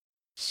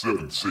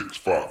7, 6,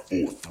 5,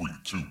 4, 3,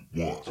 2, 1.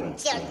 You'll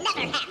never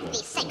have the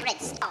sacred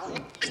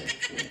stone.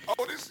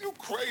 Oh, this you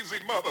crazy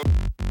mother...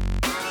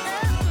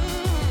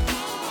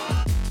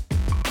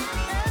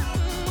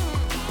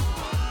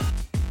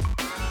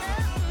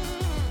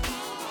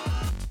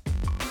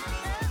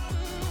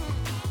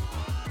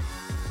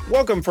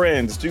 Welcome,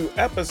 friends, to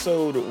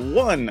episode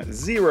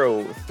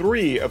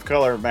 103 of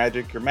Color of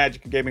Magic, your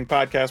Magic and Gaming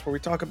podcast, where we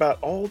talk about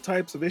all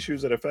types of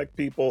issues that affect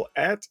people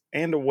at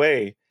and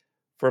away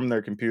from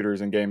their computers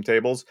and game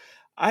tables.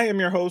 I am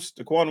your host,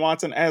 Daquan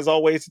Watson, as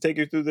always, to take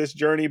you through this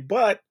journey,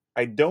 but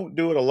I don't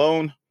do it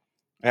alone.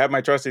 I have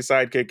my trusty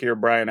sidekick here,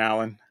 Brian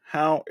Allen.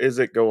 How is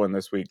it going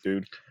this week,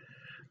 dude?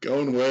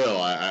 Going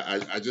well.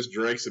 I just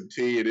drank some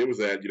tea, and it was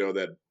at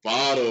that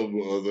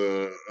bottom of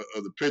the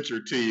pitcher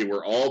tea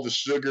where all the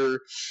sugar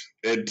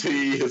and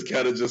tea is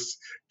kind of just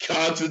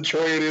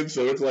concentrated.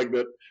 So it's like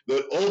the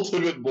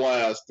ultimate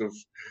blast of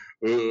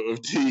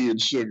tea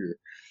and sugar.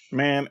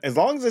 Man, as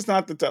long as it's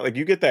not like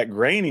you get that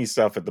grainy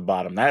stuff at the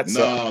bottom. That's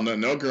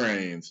no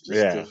grains.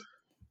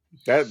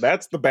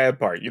 That's the bad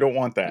part. You don't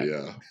want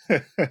that.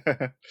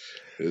 Yeah.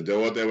 You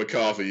don't want that with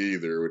coffee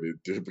either when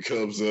it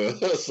becomes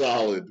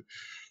solid.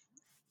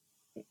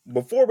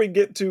 Before we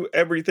get to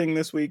everything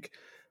this week,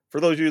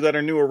 for those of you that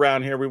are new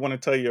around here, we want to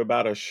tell you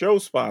about a show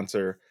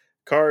sponsor,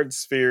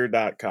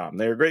 Cardsphere.com.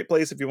 They're a great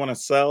place if you want to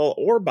sell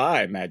or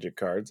buy Magic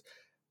cards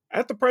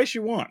at the price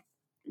you want.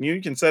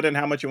 You can set in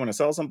how much you want to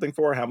sell something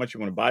for, how much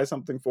you want to buy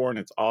something for, and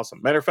it's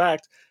awesome. Matter of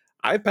fact,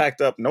 I packed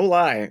up, no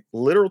lie,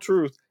 literal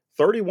truth,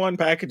 31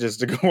 packages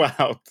to go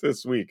out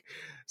this week.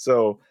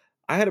 So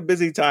I had a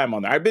busy time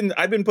on there.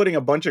 I've been putting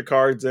a bunch of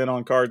cards in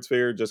on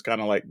Cardsphere, just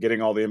kind of like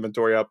getting all the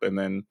inventory up, and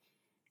then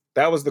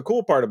that was the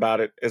cool part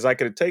about it, is I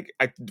took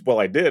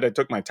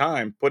my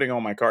time putting all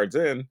my cards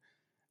in.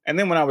 And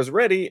then when I was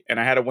ready and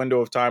I had a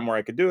window of time where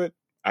I could do it,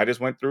 I just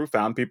went through,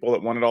 found people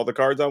that wanted all the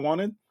cards I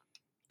wanted,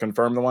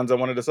 confirmed the ones I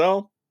wanted to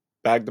sell,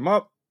 bagged them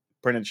up,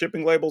 printed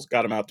shipping labels,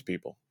 got them out to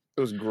people.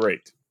 It was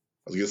great.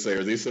 I was going to say,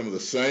 are these some of the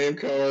same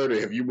card?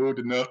 Or have you moved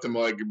enough to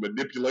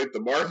manipulate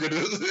the market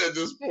at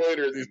this point?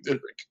 Or are these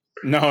different?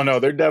 No,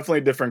 they're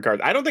definitely different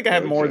cards. I don't think I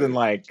have more than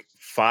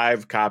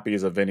 5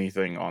 copies of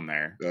anything on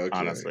there,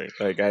 honestly.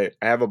 I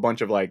have a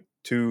bunch of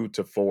 2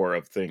 to 4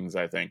 of things,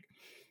 I think.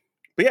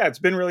 But yeah, it's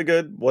been really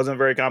good. Wasn't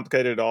very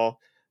complicated at all.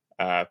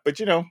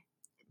 But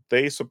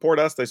they support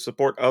us. They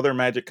support other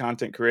Magic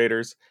content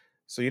creators.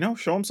 So,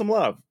 show them some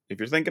love. If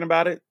you're thinking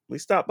about it, at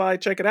least stop by,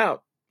 check it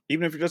out.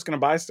 Even if you're just going to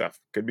buy stuff,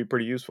 could be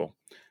pretty useful.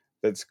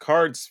 That's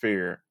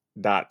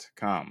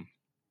Cardsphere.com.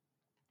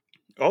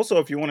 Also,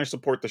 if you want to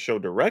support the show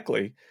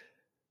directly,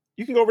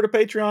 you can go over to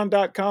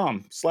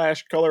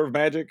patreon.com/Color of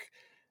Magic,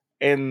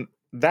 and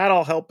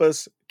that'll help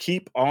us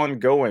keep on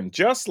going.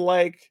 Just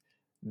like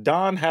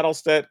Don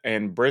Hadelstedt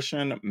and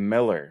Brishan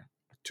Miller,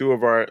 2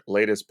 of our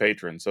latest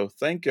patrons. So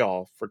thank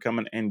y'all for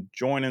coming and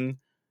joining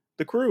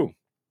the crew.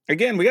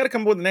 Again, we got to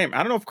come up with a name. I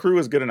don't know if crew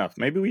is good enough.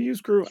 Maybe we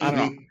use crew. I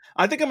don't know.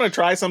 I think I'm going to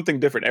try something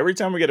different. Every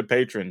time we get a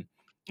patron,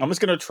 I'm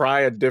just going to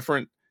try a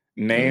different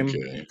name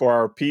for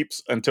our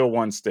peeps until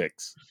one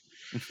sticks.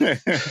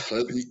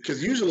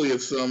 Because usually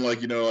it's some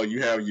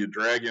you have your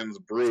Dragon's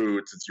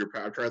Brood.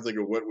 I'm trying to think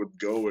of what would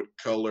go with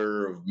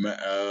Color of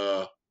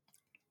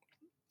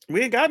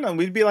we ain't got none.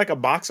 We'd be like a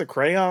box of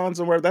crayons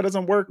or where that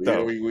doesn't work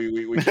though.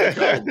 We can't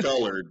call them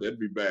colored. That'd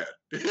be bad.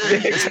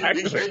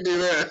 Exactly. We can't do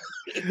that.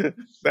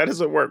 That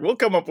doesn't work. We'll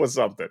come up with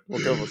something.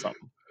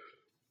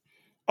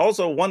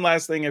 Also, one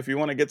last thing, if you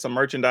want to get some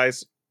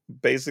merchandise,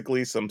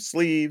 basically some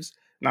sleeves,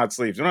 not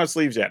sleeves. We don't have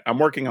sleeves yet. I'm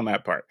working on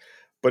that part.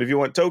 But if you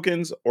want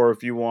tokens, or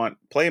if you want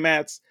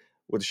playmats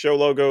with show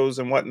logos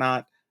and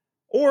whatnot,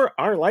 or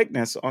our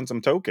likeness on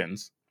some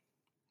tokens,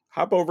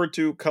 hop over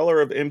to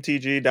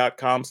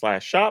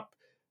colorofmtg.com/shop.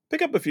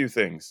 Pick up a few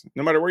things.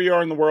 No matter where you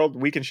are in the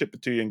world, we can ship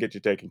it to you and get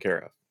you taken care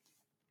of.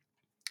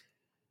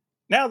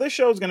 Now, this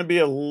show is going to be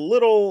a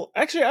little...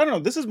 Actually, I don't know.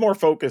 This is more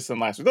focused than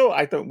last week. Though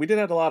I thought we did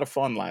have a lot of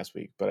fun last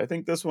week. But I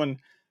think this one,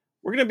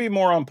 we're going to be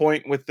more on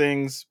point with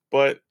things.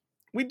 But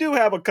we do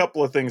have a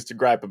couple of things to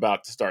gripe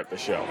about to start the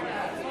show.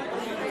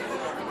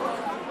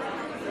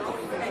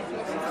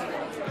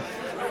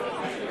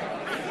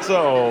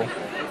 So,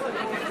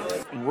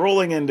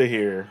 rolling into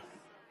here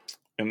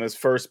in this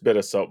first bit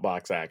of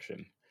soapbox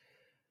action.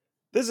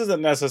 This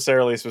isn't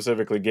necessarily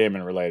specifically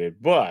gaming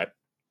related, but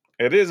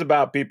it is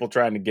about people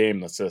trying to game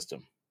the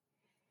system.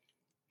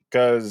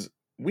 Because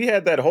we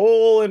had that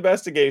whole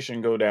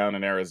investigation go down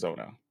in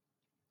Arizona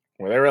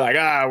where they were like,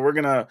 we're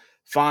going to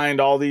find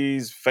all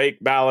these fake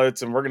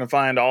ballots and we're going to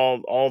find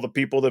all the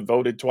people that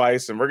voted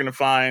twice and we're going to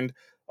find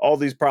all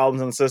these problems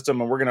in the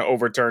system and we're going to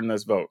overturn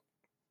this vote.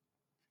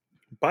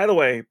 By the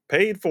way,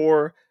 paid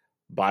for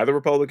by the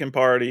Republican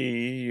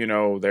Party,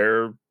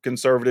 their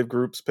conservative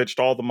groups pitched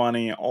all the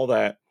money, all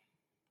that.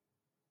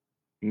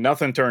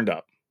 Nothing turned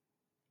up.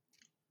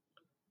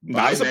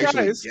 Not a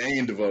surprise. Actually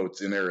gained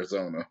votes in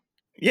Arizona.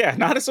 Yeah,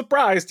 not a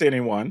surprise to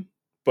anyone,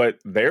 but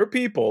their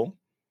people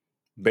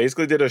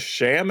basically did a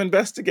sham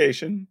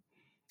investigation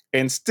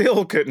and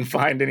still couldn't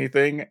find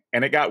anything,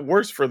 and it got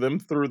worse for them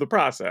through the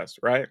process,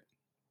 right?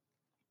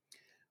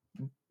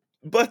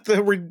 But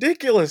the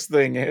ridiculous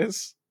thing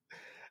is,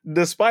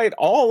 despite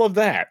all of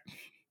that,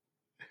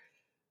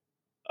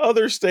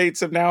 other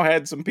states have now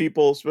had some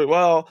people say,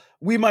 well,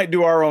 we might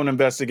do our own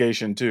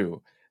investigation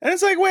too. And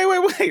it's like,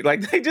 wait.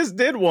 Like, they just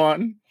did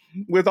one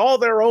with all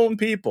their own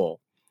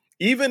people,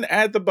 even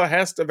at the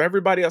behest of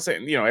everybody else.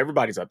 And,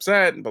 everybody's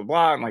upset and blah,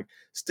 blah, and like,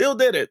 still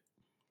did it.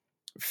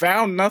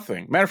 Found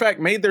nothing. Matter of fact,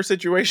 made their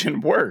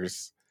situation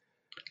worse.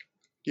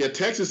 Yeah,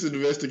 Texas is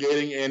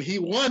investigating, and he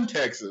won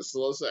Texas.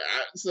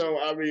 So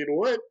I mean,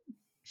 what?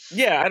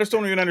 Yeah, I just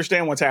don't even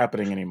understand what's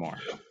happening anymore.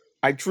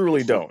 I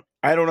truly don't.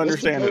 I don't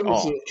understand at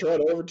all. Try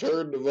to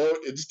overturn the vote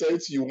in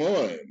states you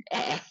won.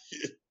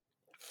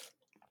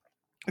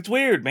 It's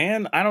weird,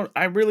 man.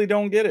 I really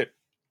don't get it.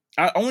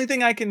 Only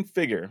thing I can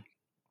figure,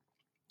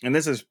 and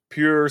this is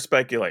pure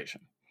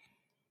speculation,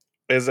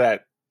 is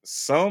that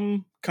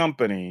some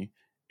company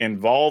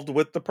involved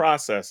with the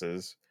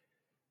processes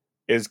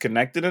is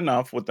connected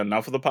enough with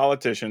enough of the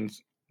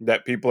politicians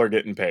that people are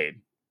getting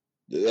paid.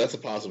 That's a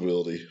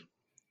possibility.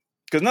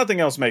 Because nothing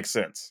else makes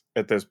sense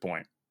at this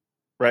point,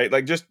 right?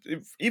 Like,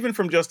 even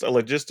from just a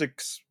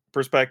logistics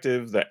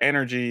perspective, the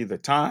energy, the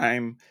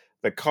time,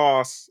 the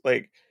costs,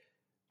 like,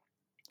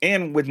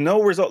 and with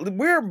no result,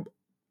 we're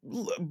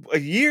a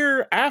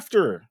year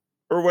after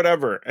or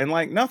whatever, and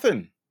like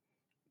nothing.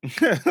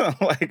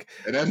 Like,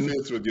 and that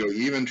fits with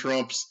even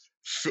Trump's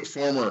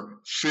former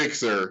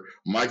fixer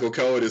Michael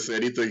Cohen has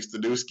said he thinks the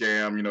new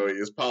scam,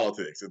 is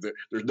politics.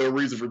 There's no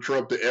reason for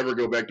Trump to ever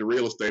go back to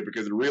real estate,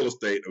 because in real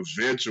estate,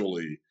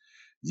 eventually,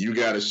 you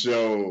got to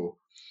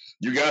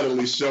at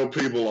least show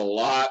people a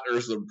lot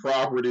or some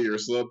property or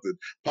something.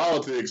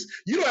 Politics,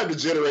 you don't have to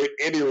generate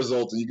any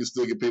results, and you can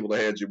still get people to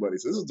hand you money.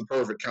 So this is the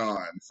perfect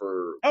con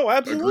for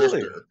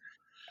absolutely, a grifter.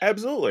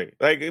 Absolutely.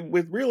 Like,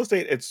 with real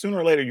estate, it's sooner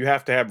or later you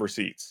have to have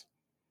receipts.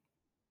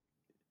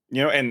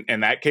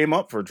 And that came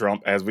up for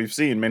Trump, as we've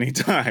seen many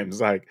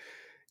times. Like,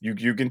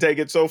 you can take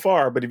it so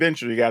far, but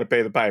eventually you got to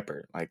pay the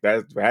piper. Like,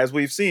 that, as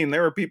we've seen,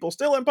 there are people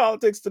still in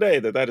politics today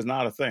that is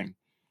not a thing.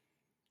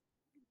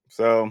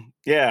 So,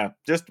 yeah,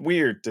 just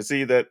weird to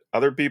see that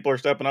other people are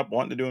stepping up,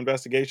 wanting to do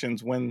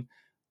investigations, when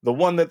the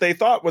one that they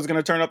thought was going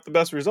to turn up the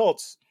best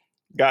results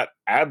got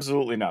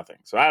absolutely nothing.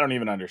 So I don't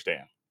even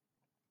understand.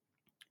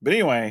 But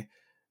anyway,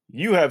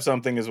 you have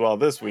something as well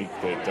this week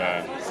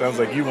that sounds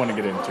like you want to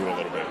get into a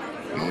little bit.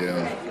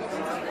 Yeah.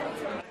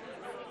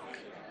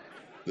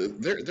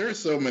 There are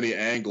so many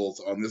angles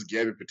on this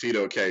Gabby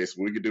Petito case.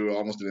 We could do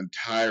almost an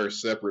entire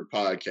separate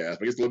podcast.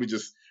 I guess let me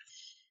just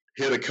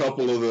hit a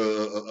couple of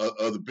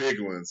the big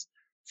ones.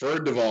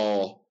 First of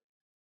all,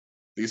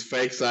 these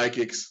fake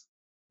psychics,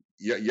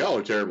 y'all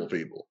are terrible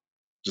people.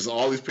 Just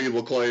all these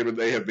people claiming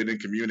they have been in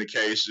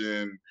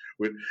communication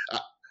with.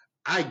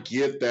 I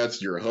get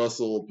that's your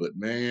hustle, but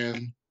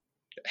man,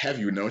 have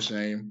you no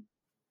shame?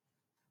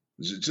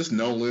 Just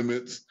no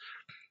limits.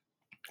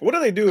 What do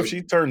they do if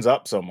she turns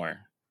up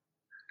somewhere?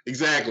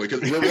 Exactly,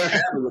 because remember that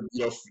happened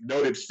with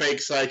noted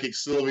fake psychic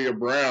Sylvia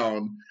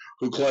Brown,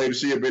 who claimed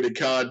she had been in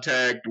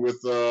contact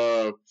with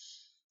the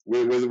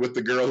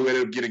girl who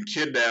ended up getting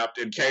kidnapped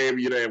and came,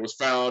 and was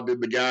found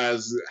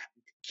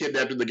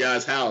kidnapped in the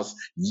guy's house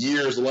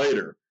years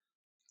later.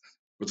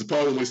 But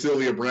supposedly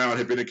Sylvia Brown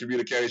had been in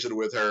communication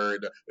with her,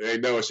 and they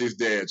know she's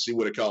dead. She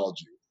would have called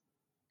you,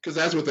 because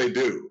that's what they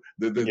do.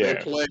 They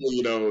play,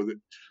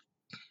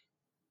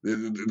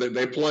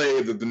 They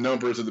play the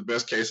numbers of the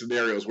best case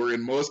scenarios, where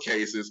in most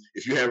cases,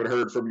 if you haven't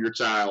heard from your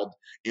child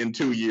in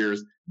 2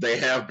 years, they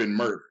have been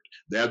murdered.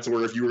 That's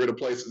where, if you were going to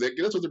place,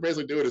 that's what they're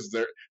basically doing, is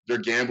they're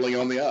gambling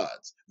on the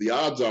odds. The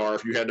odds are,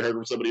 if you hadn't heard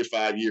from somebody in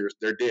 5 years,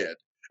 they're dead,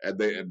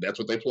 and that's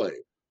what they play.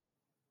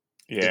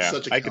 Yeah,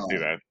 I can see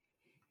that.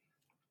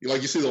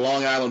 Like, you see the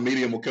Long Island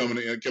medium will come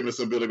to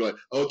some building and go like,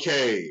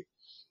 okay,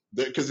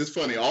 because it's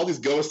funny, all these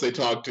ghosts they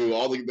talk to,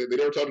 they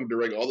never talk to them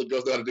directly. All the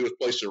ghosts know how to do is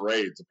play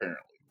charades,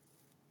 apparently.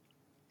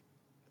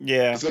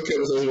 Yeah. It's okay.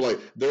 So like,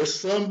 there's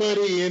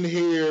somebody in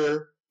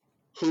here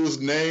whose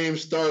name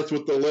starts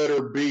with the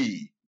letter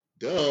B.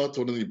 Duh, it's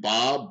one of the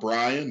Bob,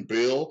 Brian,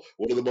 Bill,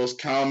 one of the most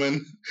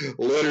common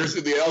letters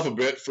in the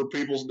alphabet for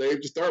people's names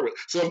to start with.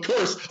 So, of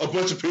course, a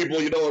bunch of people,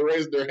 are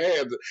raising their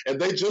hands, and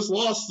they just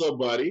lost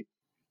somebody,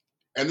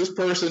 and this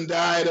person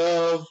died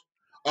of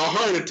a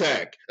heart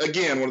attack.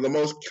 Again, one of the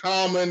most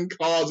common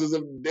causes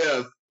of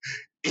death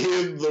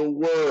in the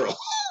world.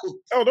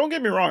 Oh, don't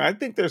get me wrong. I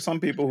think there's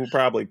some people who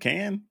probably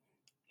can,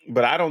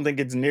 but I don't think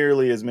it's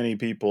nearly as many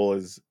people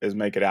as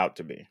make it out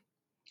to be.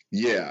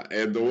 Yeah,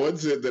 and the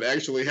ones that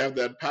actually have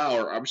that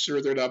power, I'm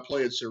sure they're not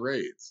playing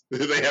charades.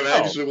 They have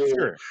actual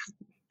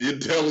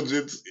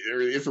intelligence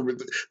or information,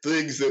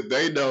 things that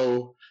they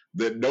know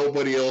that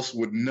nobody else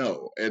would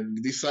know.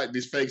 And these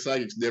fake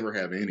psychics never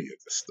have any of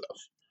this stuff.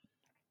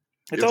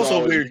 It's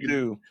also weird,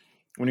 too,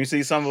 when you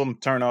see some of them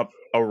turn up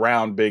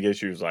around big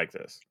issues like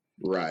this.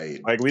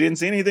 Right. Like, we didn't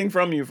see anything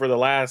from you for the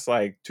last,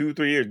 2-3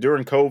 years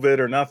during COVID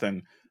or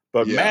nothing.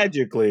 But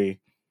magically,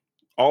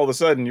 all of a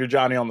sudden, you're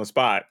Johnny on the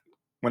spot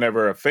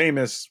whenever a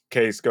famous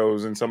case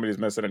goes and somebody's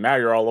missing, and now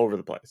you're all over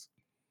the place.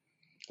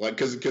 Like,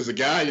 because the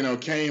guy,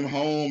 came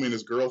home in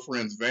his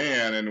girlfriend's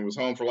van and was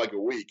home for like a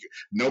week.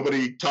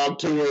 Nobody talked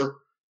to her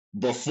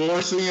before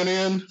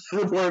CNN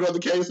reported on the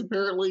case,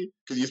 apparently,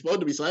 because you're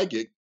supposed to be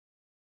psychic.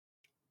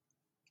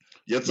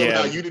 Yet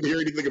somehow you didn't hear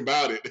anything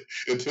about it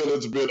until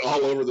it's been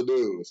all over the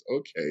news.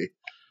 Okay.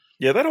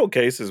 Yeah, that whole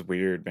case is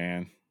weird,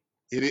 man.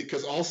 It is,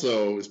 because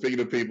also, speaking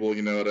of people,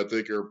 that I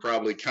think are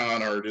probably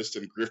con artists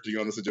and grifting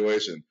on the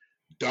situation,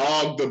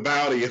 Dog the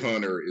Bounty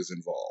Hunter is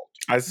involved.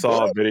 I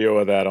saw a video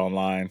of that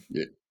online.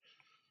 Yeah.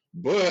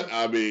 But,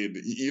 I mean,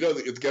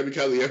 it's got to be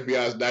kind of the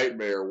FBI's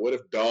nightmare. What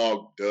if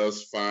Dog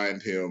does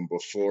find him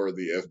before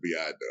the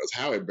FBI does?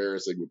 How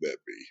embarrassing would that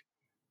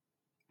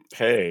be?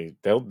 Hey,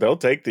 they'll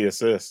take the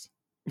assist.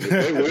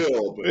 They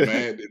will, but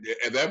man,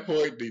 at that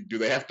point, do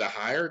they have to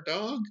hire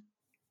Dog?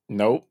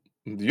 Nope.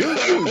 The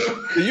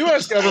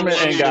U.S. government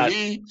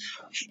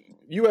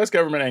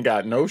ain't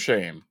got no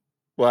shame.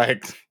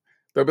 Like,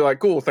 they'll be like,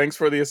 cool, thanks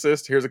for the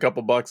assist. Here's a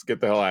couple bucks. Get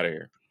the hell out of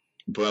here.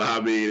 But I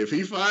mean, if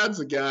he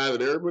finds a guy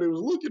that everybody was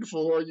looking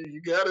for,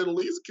 you got to at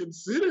least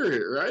consider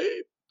it,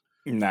 right?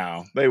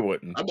 No, they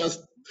wouldn't. I'm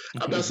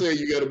not saying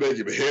you got to make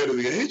him head of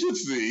the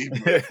agency.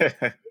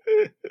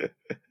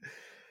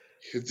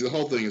 The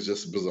whole thing is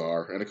just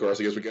bizarre, and of course,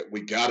 I guess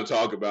we got to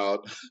talk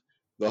about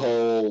the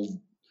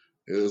whole,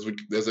 as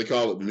they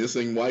call it,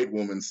 missing white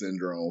woman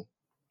syndrome.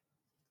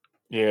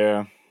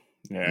 Yeah.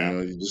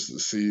 You just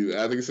see.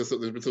 I think it says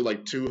there's been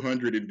like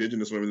 200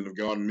 indigenous women that have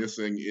gone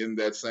missing in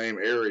that same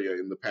area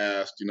in the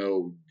past,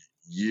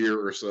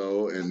 year or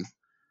so, and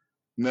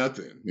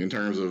nothing in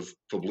terms of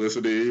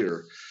publicity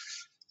or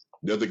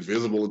nothing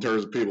visible in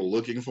terms of people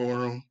looking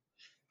for them.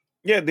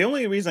 Yeah, the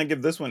only reason I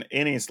give this one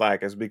any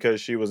slack is because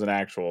she was an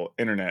actual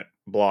internet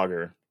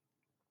blogger.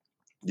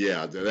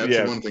 Yeah,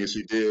 that's one thing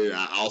she did.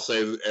 I'll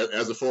say,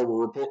 as a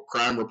former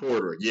crime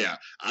reporter, yeah,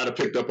 I'd have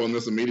picked up on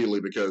this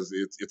immediately because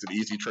it's an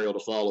easy trail to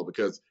follow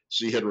because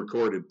she had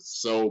recorded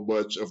so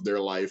much of their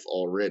life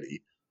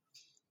already.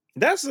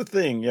 That's the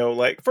thing,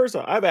 like, first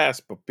of all, I've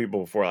asked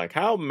people before, like,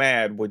 how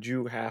mad would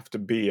you have to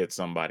be at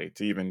somebody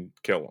to even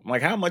kill them?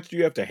 Like, how much do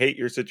you have to hate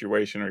your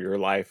situation or your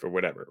life or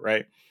whatever,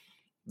 right?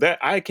 That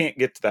I can't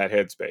get to that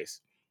headspace.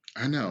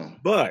 I know.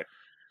 But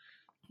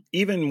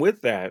even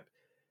with that,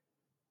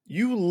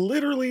 you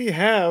literally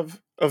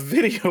have a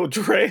video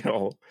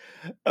trail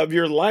of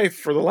your life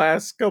for the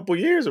last couple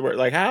years.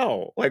 Like,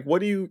 how? Like, what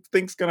do you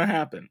think's going to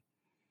happen?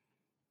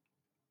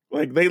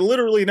 Like, they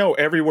literally know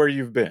everywhere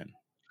you've been.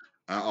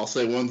 I'll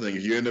say one thing.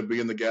 If you end up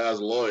being the guy's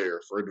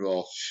lawyer, first of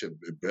all,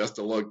 best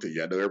of luck to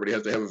you. I know everybody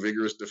has to have a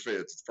vigorous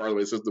defense. It's part of the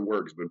way the system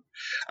works. But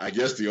I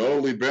guess the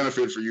only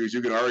benefit for you is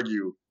you can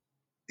argue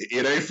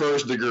it ain't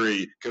first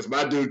degree because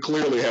my dude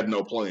clearly had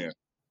no plan.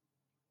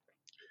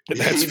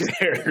 That's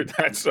fair.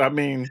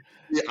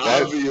 He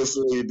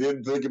obviously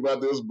didn't think about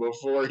this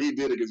before he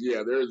did it because,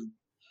 there's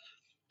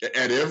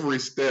at every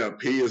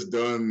step he has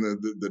done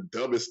the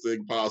dumbest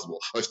thing possible.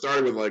 I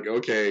started with like,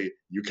 okay,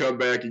 you come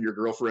back in your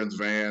girlfriend's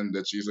van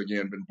that she's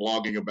again been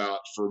blogging about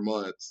for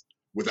months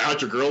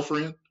without your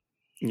girlfriend.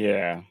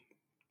 Yeah,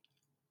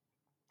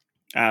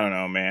 I don't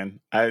know, man.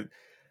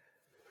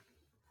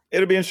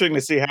 It'll be interesting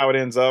to see how it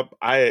ends up.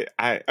 I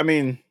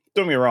mean,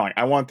 don't get me wrong.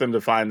 I want them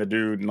to find the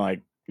dude and,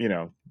 like,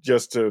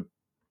 just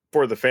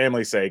for the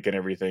family's sake and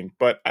everything.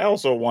 But I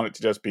also want it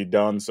to just be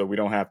done so we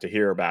don't have to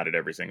hear about it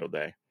every single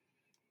day.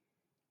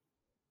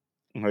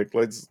 Like,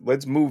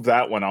 let's move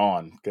that one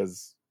on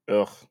because,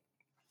 ugh.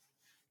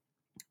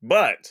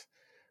 But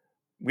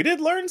we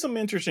did learn some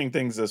interesting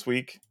things this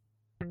week,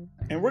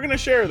 and we're going to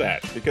share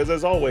that because,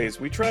 as always,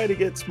 we try to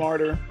get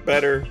smarter,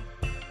 better,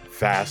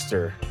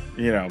 faster,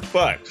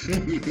 But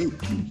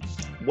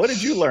what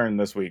did you learn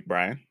this week,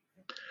 Brian?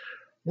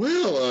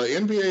 Well,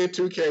 NBA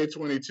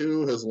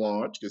 2K22 has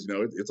launched because,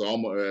 it's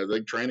almost, I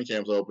think training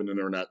camp's open and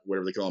they're not,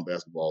 whatever they call them,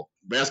 basketball.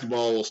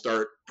 Basketball will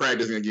start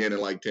practicing again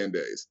in like 10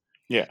 days.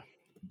 Yeah.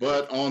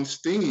 But on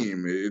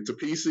Steam, it's a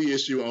PC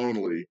issue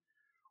only.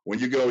 When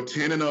you go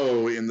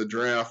 10-0 in the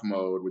draft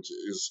mode, which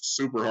is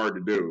super hard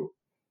to do,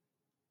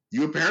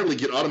 you apparently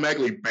get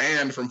automatically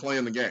banned from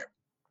playing the game.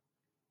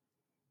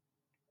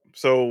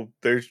 So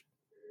there's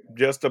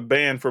just a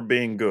ban for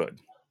being good.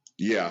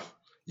 Yeah.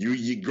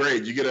 You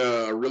great. You get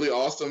a really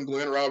awesome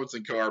Glenn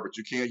Robinson card, but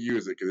you can't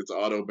use it because it's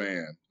auto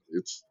ban.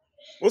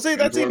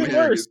 That's even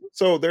worse.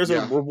 So there's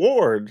a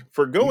reward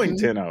for going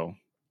 10-0.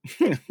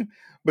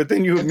 But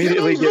then you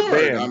immediately get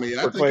banned. I mean,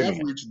 I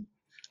think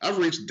I've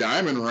reached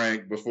diamond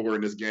rank before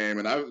in this game,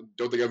 and I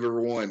don't think I've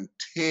ever won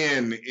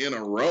 10 in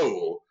a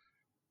row.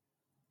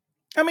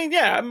 I mean,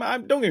 yeah,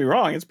 don't get me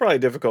wrong. It's probably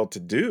difficult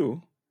to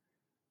do,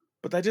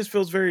 but that just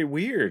feels very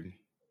weird.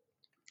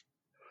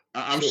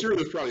 I'm sure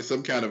there's probably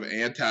some kind of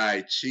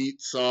anti-cheat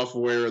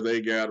software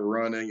they got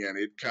running, and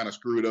it kind of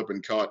screwed up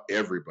and caught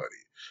everybody.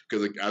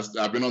 Because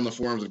I've been on the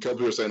forums, and a couple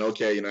people are saying,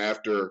 okay,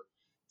 after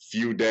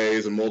few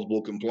days and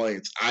multiple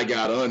complaints, I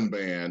got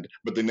unbanned,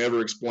 but they never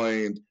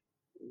explained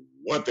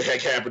what the heck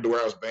happened to where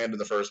I was banned in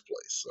the first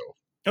place.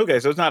 So okay,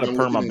 so it's not a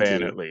perma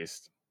ban at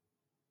least.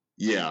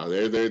 Yeah,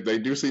 they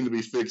do seem to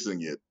be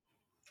fixing it.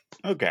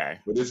 Okay.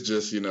 But it's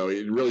just,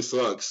 it really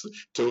sucks.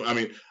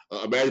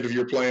 Imagine if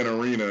you're playing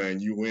Arena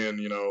and you win,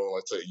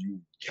 let's say you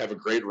have a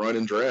great run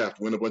in draft,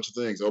 win a bunch of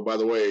things. Oh, by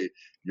the way,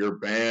 you're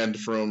banned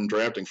from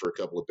drafting for a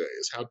couple of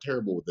days. How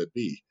terrible would that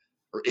be?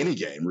 Or any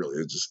game,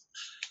 really. It's just,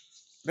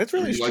 That's or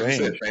really like you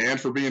said, strange. banned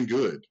for being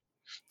good.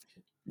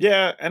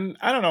 Yeah, and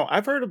I don't know.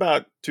 I've heard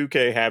about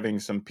 2K having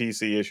some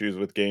PC issues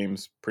with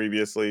games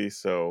previously,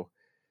 so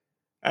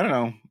I don't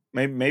know.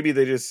 Maybe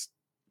they just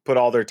put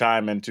all their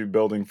time into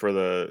building for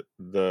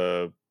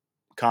the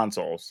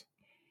consoles.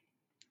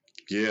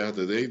 Yeah,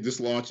 this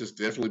launch has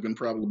definitely been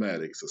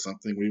problematic. So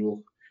something we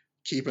will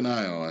keep an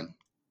eye on.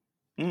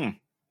 Mm.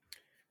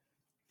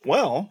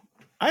 Well,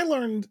 I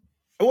learned.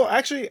 Well,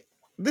 actually,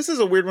 this is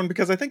a weird one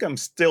because I think I'm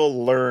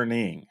still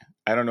learning.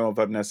 I don't know if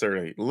I've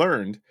necessarily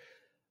learned,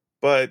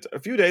 but a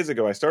few days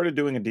ago, I started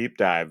doing a deep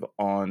dive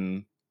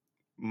on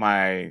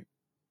my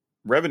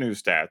revenue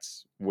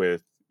stats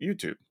with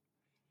YouTube.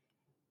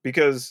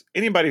 Because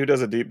anybody who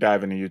does a deep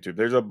dive into YouTube,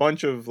 there's a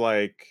bunch of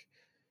like,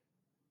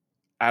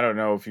 I don't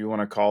know if you want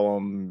to call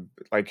them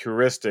like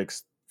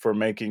heuristics for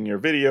making your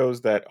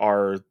videos that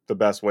are the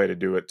best way to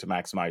do it to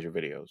maximize your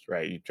videos,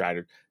 right? You try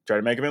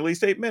to make them at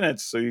least 8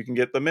 minutes so you can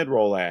get the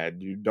mid-roll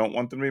ad. You don't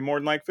want them to be more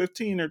than like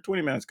 15 or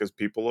 20 minutes because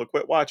people will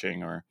quit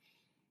watching, or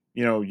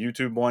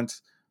YouTube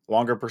wants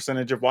longer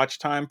percentage of watch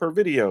time per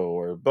video,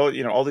 or both,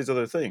 all these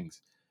other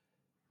things.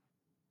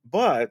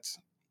 But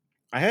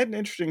I had an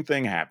interesting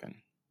thing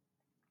happen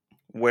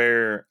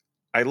where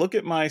I look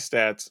at my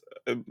stats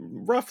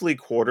roughly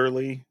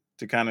quarterly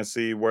to kind of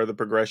see where the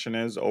progression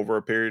is over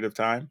a period of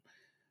time.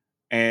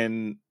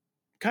 And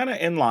kind of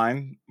in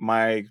line,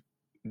 my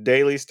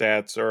daily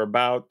stats are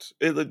about,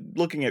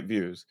 looking at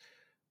views,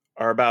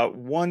 are about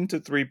 1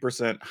 to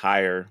 3%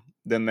 higher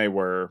than they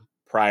were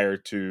prior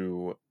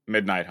to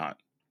Midnight Hunt,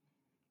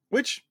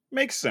 which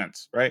makes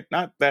sense, right?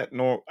 Not that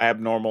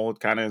abnormal. It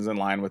kind of is in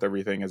line with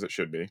everything as it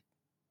should be.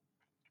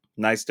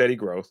 Nice steady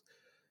growth.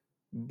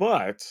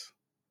 But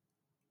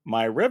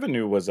my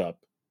revenue was up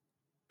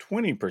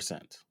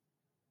 20%.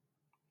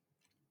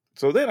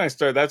 So then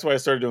that's why I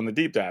started doing the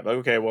deep dive. Like,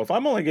 okay, well, if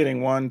I'm only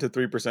getting 1 to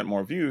 3%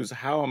 more views,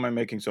 how am I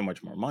making so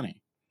much more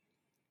money?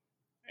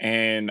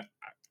 And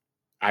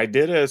I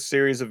did a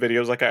series of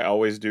videos like I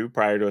always do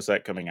prior to a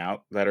set coming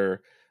out that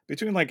are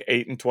between like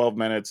 8 and 12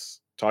 minutes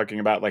talking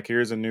about like,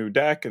 here's a new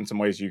deck and some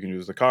ways you can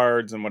use the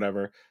cards and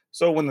whatever.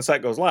 So when the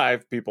set goes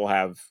live, people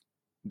have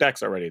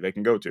decks already they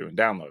can go to and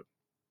download.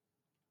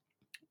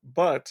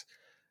 But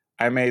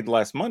I made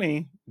less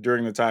money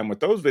during the time with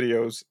those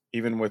videos,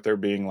 even with there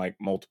being like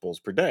multiples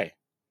per day.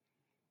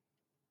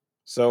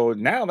 So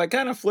now that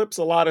kind of flips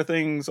a lot of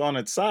things on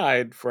its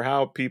side for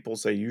how people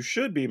say you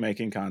should be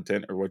making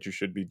content or what you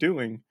should be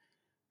doing.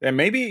 And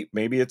maybe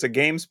it's a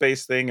game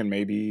space thing, and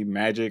maybe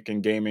Magic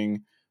and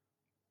gaming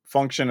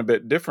function a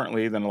bit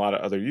differently than a lot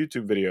of other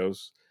YouTube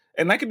videos.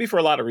 And that could be for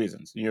a lot of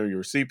reasons.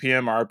 Your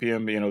CPM,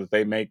 RPM, that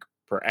they make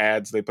per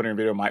ads they put in your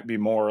video might be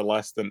more or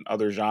less than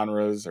other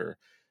genres, or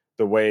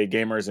the way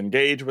gamers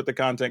engage with the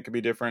content could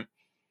be different.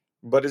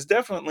 But it's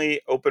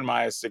definitely opened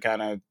my eyes to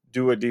kind of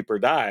do a deeper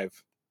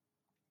dive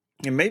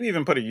and maybe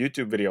even put a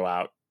YouTube video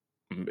out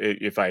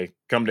if I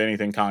come to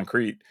anything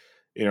concrete,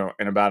 in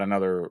about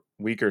another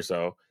week or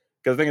so.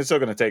 Because I think it's still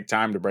going to take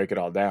time to break it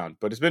all down.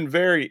 But it's been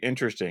very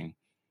interesting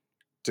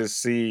to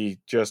see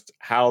just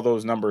how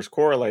those numbers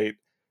correlate.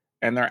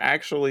 And they're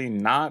actually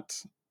not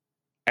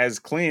as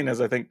clean as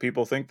I think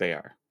people think they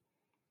are.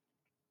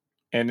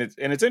 And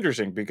it's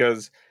interesting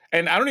because,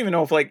 and I don't even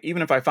know if, like,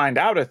 even if I find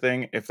out a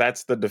thing, if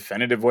that's the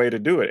definitive way to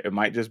do it. It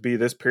might just be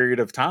this period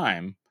of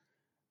time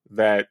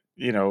that,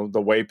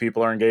 the way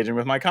people are engaging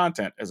with my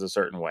content is a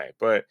certain way.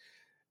 But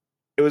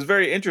it was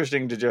very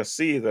interesting to just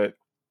see that,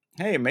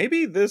 hey,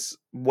 maybe this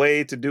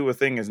way to do a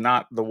thing is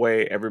not the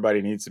way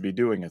everybody needs to be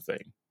doing a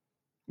thing,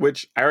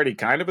 which I already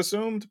kind of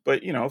assumed.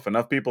 But, if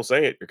enough people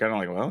say it, you're kind of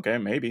like, well, okay,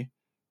 maybe.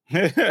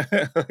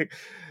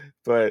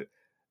 But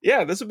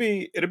yeah, it'll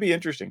be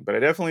interesting. But I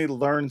definitely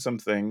learned some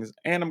things,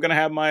 and I'm going to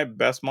have my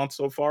best month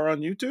so far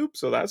on YouTube.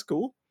 So that's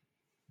cool.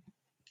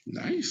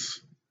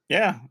 Nice.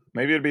 Yeah,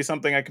 maybe it'd be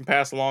something I can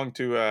pass along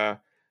to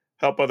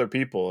help other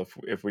people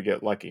if we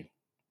get lucky.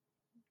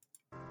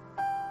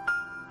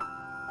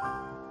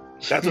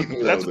 That's what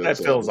that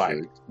feels like.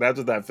 That's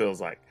what that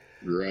feels like.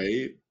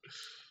 Right.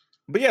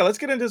 But yeah, let's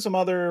get into some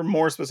other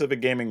more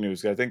specific gaming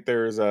news. I think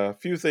there's a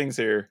few things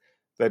here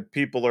that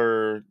people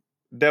are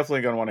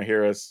definitely going to want to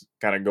hear us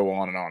kind of go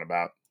on and on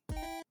about.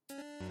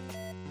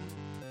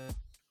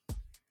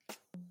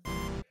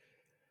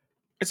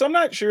 So I'm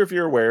not sure if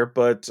you're aware,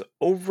 but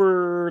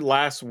over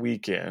last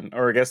weekend,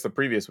 or I guess the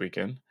previous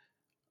weekend,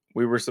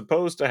 we were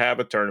supposed to have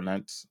a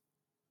tournament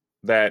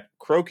that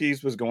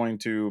Crokies was going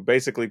to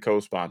basically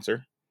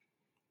co-sponsor,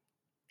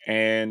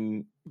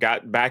 and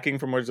got backing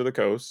from Wizards of the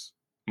Coast,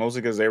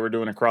 mostly because they were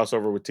doing a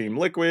crossover with Team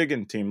Liquid,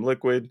 and Team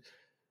Liquid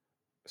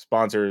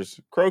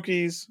sponsors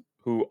Crokies,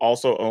 who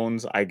also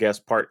owns, I guess,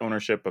 part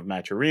ownership of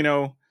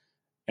Matcherino,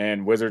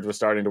 and Wizards was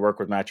starting to work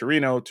with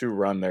Matcherino to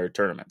run their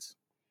tournaments.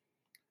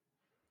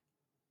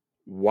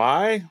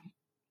 Why?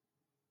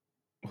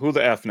 who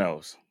the F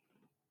knows?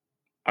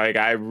 Like,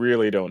 I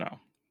really don't know.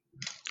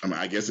 I mean,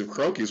 I guess if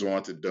Crokies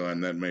want it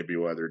done, that may be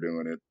why they're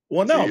doing it.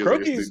 Well, no, See,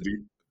 Crokies,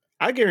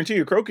 I guarantee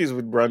you Crokies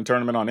would run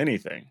tournament on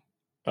anything.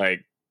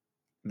 Like,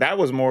 that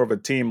was more of a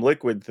Team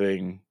Liquid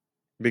thing,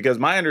 because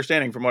my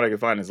understanding from what I could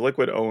find is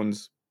Liquid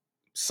owns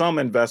some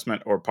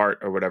investment or part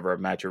or whatever of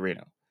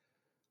Matcherino.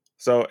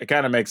 So it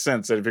kind of makes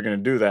sense that if you're going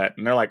to do that,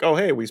 and they're like, oh,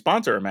 hey, we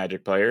sponsor a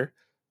Magic player,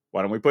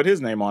 why don't we put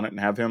his name on it and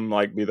have him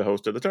like be the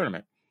host of the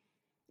tournament?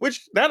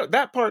 Which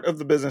that part of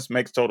the business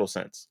makes total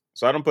sense.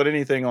 So I don't put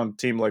anything on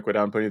Team Liquid. I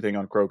don't put anything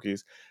on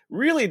Crokies.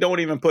 Really don't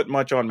even put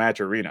much on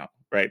Matcherino,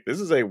 right? This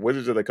is a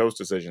Wizards of the Coast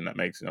decision that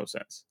makes no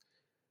sense.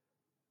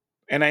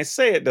 And I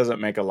say it doesn't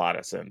make a lot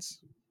of sense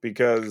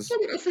because... I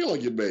mean, I feel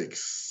like it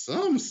makes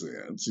some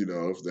sense,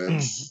 if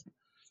that's...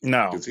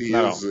 No, because he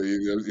no.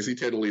 is he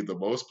technically the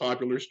most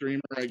popular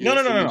streamer, I guess? No.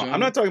 I'm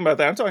not talking about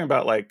that. I'm talking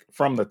about like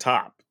from the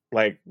top.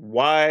 Like,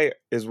 why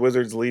is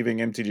Wizards leaving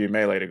MTG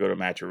Melee to go to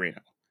Matcherino?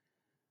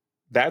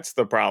 That's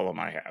the problem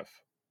I have.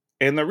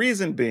 And the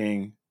reason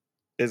being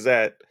is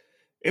that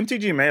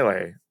MTG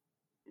Melee,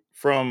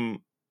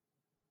 from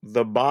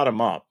the bottom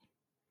up,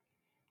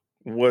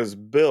 was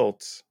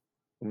built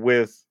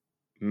with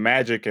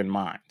Magic in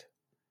mind.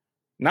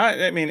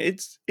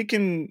 It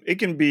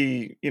can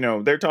be,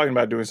 they're talking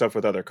about doing stuff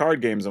with other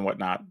card games and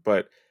whatnot,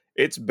 but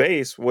its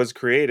base was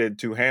created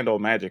to handle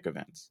Magic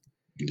events.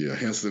 Yeah,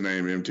 hence the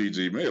name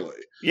MTG Melee.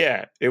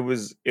 Yeah, it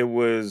was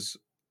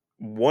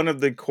one of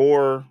the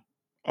core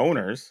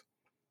owners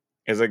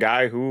is a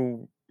guy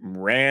who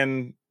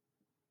ran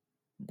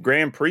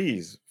Grand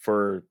Prix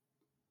for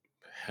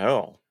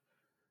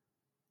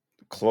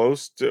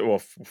close to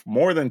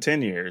more than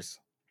 10 years.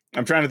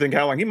 I'm trying to think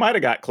how long. He might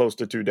have got close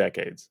to 2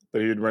 decades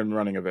that he'd been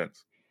running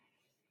events.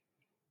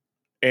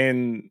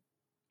 And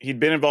he'd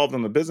been involved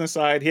on the business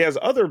side. He has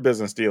other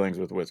business dealings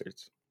with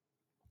Wizards.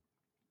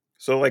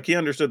 So like he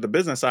understood the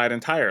business side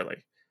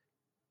entirely.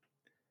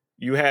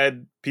 You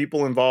had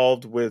people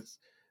involved with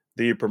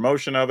the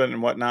promotion of it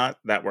and whatnot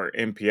that were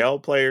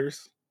MPL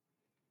players,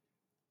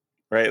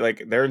 right?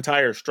 Like their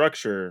entire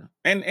structure,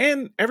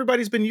 and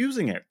everybody's been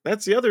using it.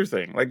 That's the other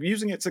thing, like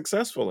using it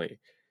successfully.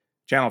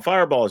 Channel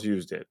Fireballs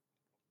used it.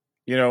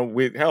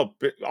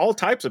 All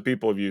types of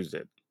people have used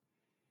it.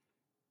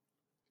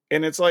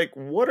 And it's like,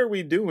 what are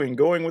we doing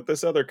going with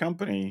this other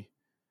company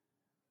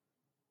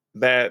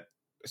that,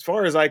 as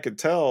far as I could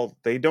tell,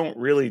 they don't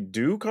really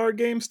do card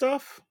game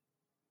stuff?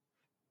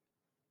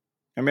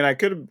 I mean, I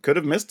could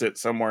have missed it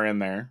somewhere in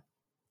there,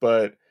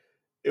 but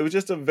it was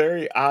just a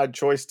very odd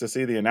choice to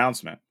see the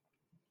announcement.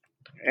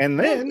 And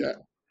then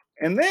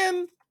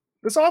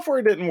the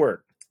software didn't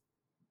work.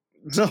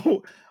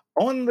 So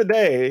on the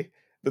day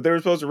that they were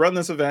supposed to run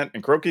this event,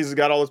 and Crokies has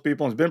got all his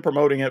people and has been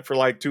promoting it for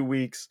like 2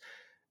 weeks,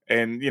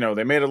 and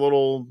they made a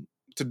little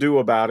to do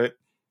about it,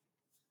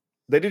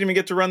 they didn't even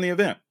get to run the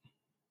event.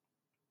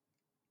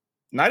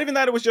 Not even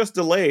that it was just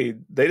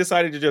delayed. They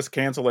decided to just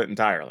cancel it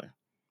entirely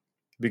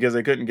because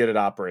they couldn't get it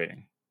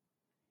operating.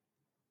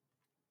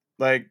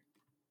 Like,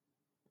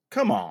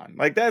 come on.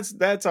 Like,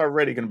 that's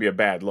already going to be a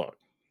bad look.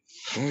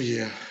 Oh,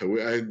 yeah.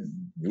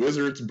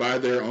 Wizards, by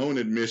their own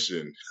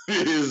admission,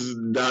 is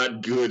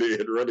not good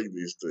at running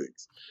these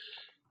things.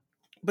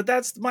 But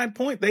that's my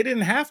point. They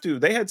didn't have to.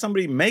 They had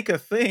somebody make a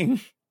thing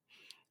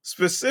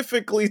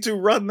specifically to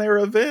run their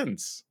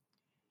events.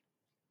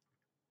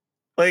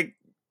 Like,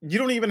 you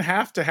don't even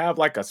have to have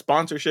like a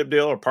sponsorship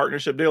deal or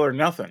partnership deal or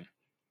nothing.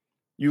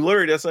 You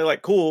literally just say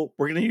like, cool,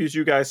 we're going to use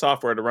you guys'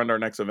 software to run our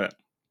next event.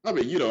 I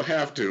mean, you don't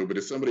have to, but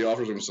if somebody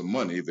offers them some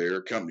money,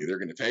 their company, they're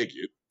going to take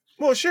it.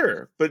 Well,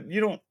 sure, but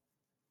you don't,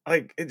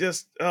 like, it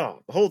just, the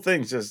whole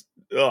thing's just,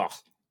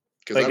 Because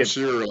like I'm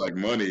sure, like,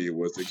 money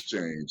was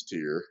exchanged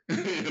here,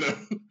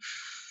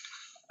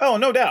 Oh,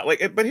 no doubt.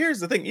 Like, but here's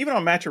the thing. Even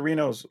on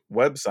Matcherino's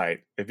website,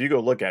 if you go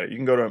look at it, you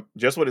can go to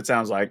just what it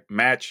sounds like,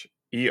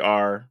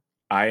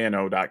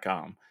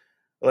 matcherino.com.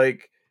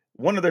 Like,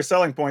 one of their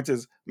selling points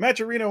is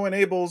Matcherino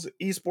enables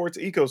esports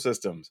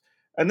ecosystems.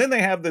 And then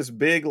they have this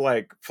big,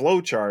 like,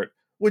 flow chart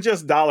with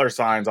just dollar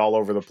signs all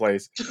over the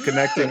place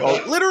connecting.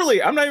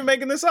 Literally, I'm not even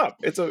making this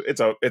up. It's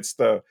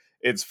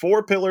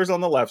 4 pillars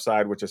on the left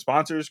side, which is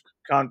sponsors,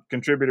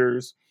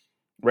 contributors,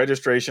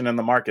 registration, and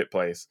the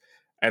marketplace.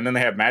 And then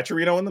they have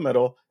Matcherino in the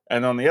middle.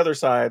 And on the other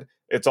side,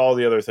 it's all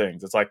the other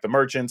things. It's like the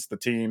merchants, the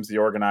teams, the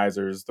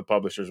organizers, the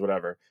publishers,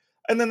 whatever.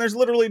 And then there's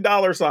literally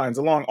dollar signs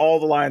along all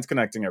the lines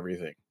connecting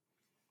everything.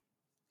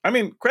 I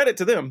mean, credit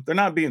to them. They're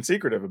not being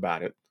secretive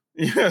about it.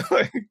 Yeah,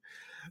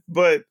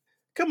 but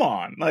come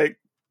on, like,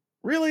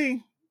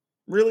 really?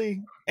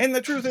 And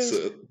the truth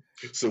is...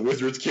 So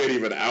Wizards can't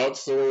even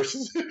outsource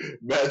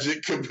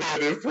Magic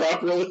competitive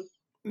properly?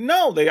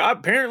 No, they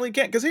apparently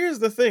can't. Because here's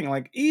the thing,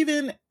 like,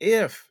 even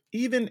if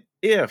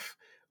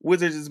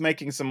Wizards is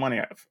making some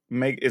money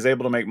is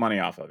able to make money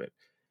off of it,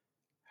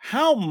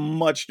 how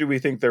much do we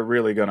think they're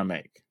really going to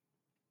make?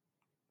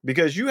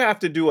 Because you have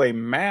to do a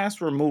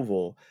mass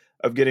removal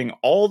of getting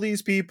all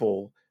these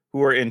people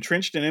who are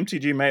entrenched in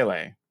MTG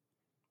Melee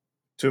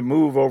to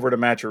move over to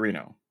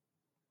Matcherino.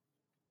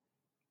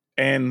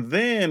 and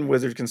then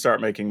Wizards can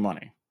start making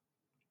money.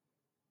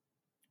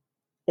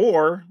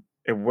 Or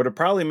it would have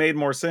probably made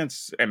more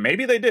sense, and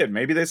maybe they did.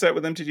 Maybe they sat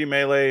with MTG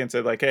Melee and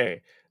said, like, hey,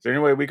 is there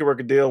any way we could work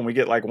a deal and we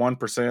get like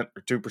 1%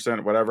 or 2%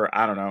 or whatever?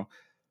 I don't know.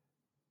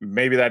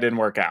 Maybe that didn't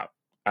work out.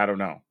 I don't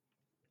know.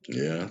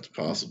 Yeah, it's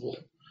possible.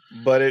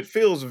 But it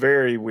feels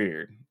very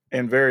weird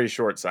and very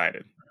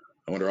short-sighted.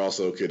 I wonder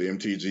also, could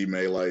MTG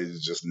Melee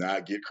just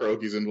not get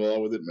Crokies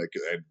involved with it?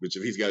 Which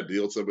if he's got to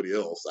deal with somebody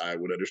else, I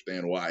would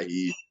understand why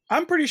he...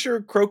 I'm pretty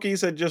sure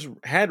Crokies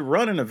had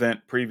run an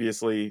event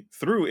previously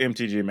through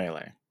MTG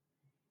Melee.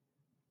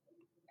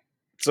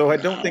 So I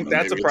don't think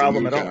that's a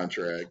problem at all.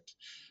 Contract.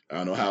 I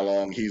don't know how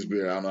long he's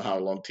been. I don't know how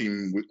long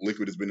Team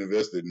Liquid has been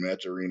invested in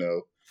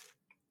Matcherino.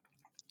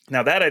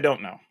 Now that I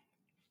don't know.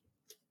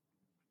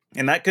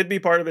 And that could be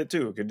part of it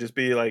too. It could just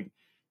be like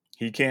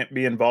he can't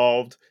be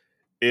involved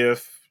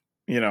if,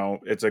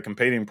 it's a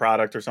competing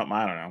product or something.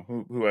 I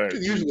don't know.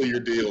 Usually your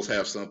deals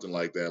have something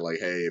like that. Like,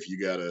 hey, if you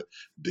got a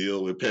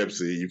deal with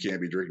Pepsi, you can't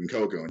be drinking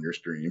Coke on your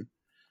stream.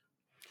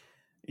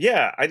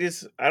 Yeah, I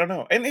don't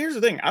know. And here's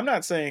the thing. I'm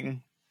not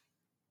saying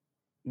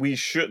we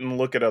shouldn't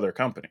look at other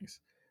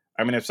companies.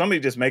 I mean, if somebody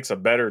just makes a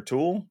better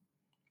tool,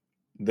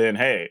 then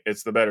hey,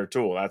 it's the better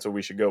tool. That's what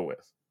we should go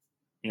with.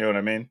 You know what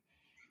I mean?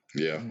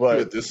 Yeah,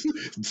 but this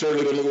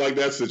certainly doesn't look like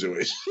that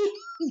situation.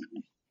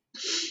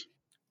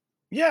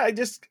 Yeah,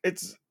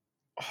 it's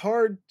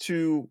hard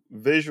to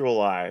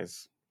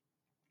visualize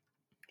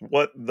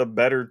what the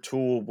better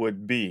tool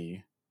would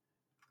be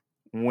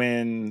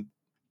when,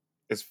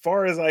 as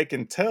far as I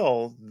can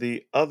tell,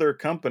 the other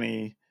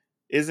company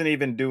isn't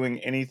even doing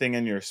anything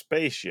in your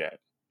space yet.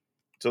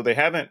 So they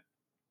haven't,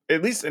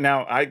 at least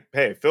now,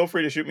 feel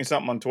free to shoot me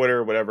something on Twitter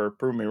or whatever,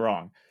 prove me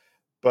wrong.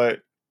 But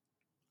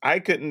I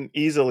couldn't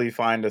easily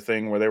find a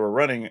thing where they were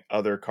running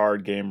other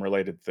card game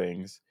related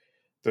things.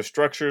 The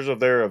structures of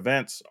their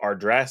events are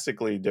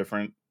drastically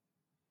different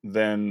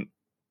than,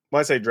 well,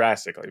 I say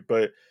drastically,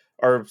 but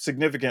are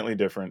significantly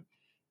different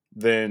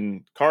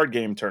than card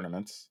game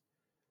tournaments.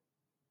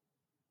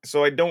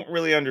 So I don't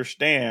really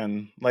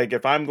understand, like,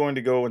 if I'm going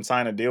to go and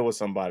sign a deal with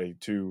somebody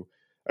to,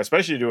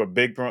 especially do a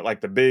big,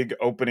 like the big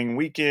opening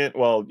weekend,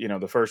 well,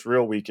 the first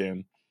real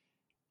weekend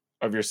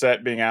of your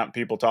set being out and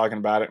people talking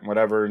about it and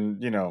whatever,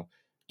 and,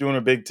 doing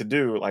a big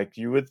to-do, like,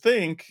 you would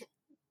think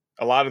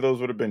a lot of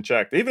those would have been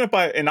checked.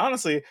 And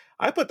honestly,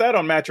 I put that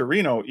on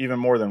Matcherino even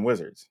more than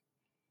Wizards.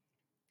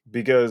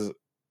 Because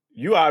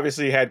you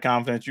obviously had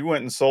confidence. You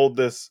went and sold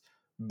this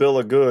bill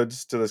of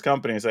goods to this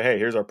company and said, hey,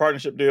 here's our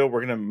partnership deal.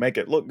 We're going to make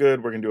it look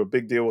good. We're going to do a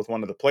big deal with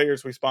one of the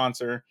players we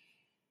sponsor.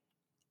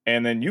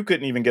 And then you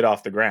couldn't even get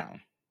off the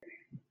ground.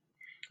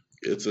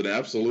 It's an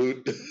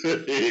absolute,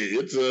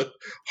 it's a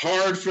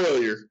hard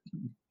failure.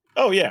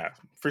 Oh, yeah,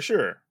 for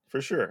sure. For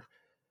sure.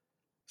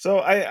 So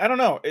I don't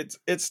know.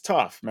 It's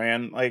tough,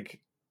 man. Like,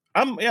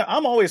 I'm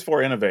always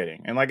for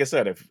innovating. And like I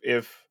said,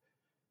 if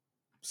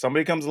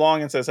somebody comes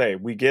along and says, hey,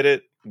 we get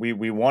it. We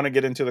want to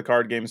get into the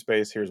card game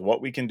space. Here's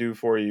what we can do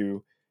for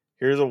you.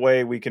 Here's a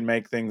way we can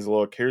make things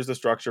look. Here's the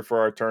structure for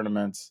our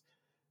tournaments,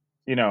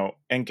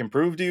 and can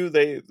prove to you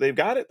they've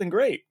got it, then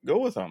great. Go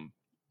with them.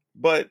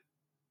 But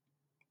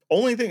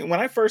only thing,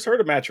 when I first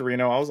heard of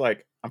Matcherino, I was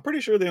like, I'm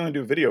pretty sure they only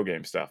do video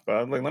game stuff. But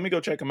I'm like, let me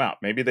go check them out.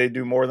 Maybe they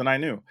do more than I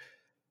knew.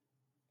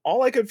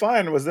 All I could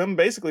find was them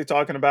basically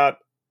talking about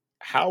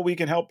how we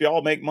can help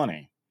y'all make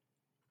money.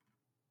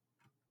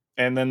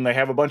 And then they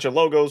have a bunch of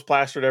logos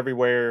plastered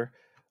everywhere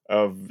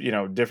of,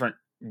 different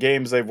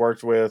games they've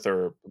worked with,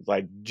 or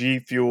like G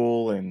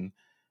Fuel and,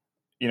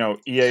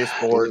 EA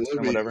Sports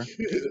and whatever.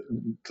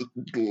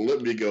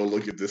 Let me go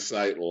look at this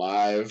site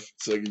live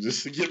so I can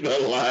just get my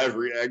live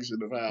reaction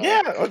of how.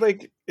 Yeah,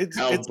 like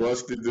how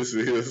busted this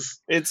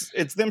is.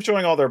 It's them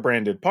showing all their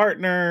branded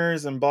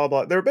partners and blah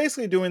blah. They're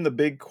basically doing the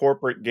big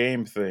corporate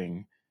game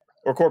thing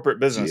or corporate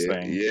business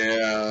thing.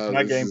 Yeah,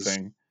 not game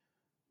thing.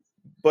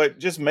 But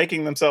just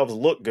making themselves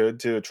look good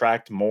to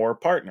attract more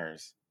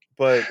partners.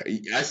 But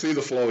I see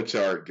the flow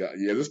chart.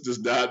 Yeah, this does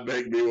not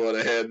make me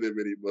want to hand them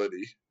any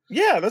money.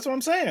 Yeah, that's what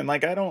I'm saying.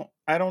 Like, I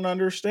don't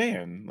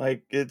understand.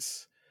 Like,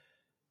 it's,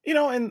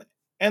 and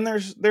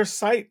their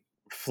site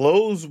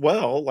flows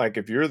well. Like,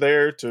 if you're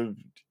there to,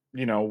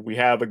 we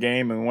have a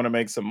game and we want to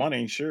make some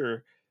money,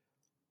 sure.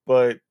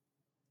 But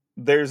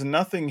there's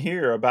nothing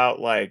here about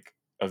like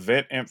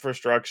event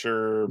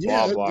infrastructure,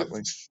 blah, blah.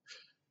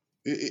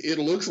 It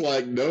looks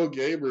like no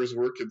gamers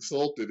were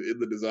consulted in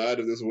the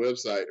design of this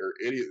website or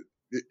any.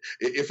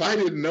 If I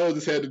didn't know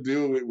this had to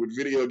do with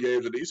video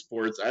games and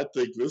esports, I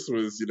think this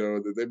was,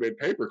 that they made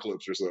paper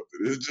clips or something.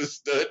 It's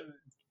just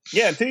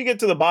yeah, until you get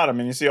to the bottom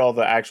and you see all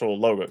the actual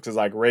logos, because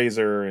like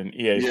Razer and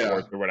EA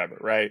Sports or whatever,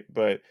 right?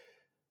 But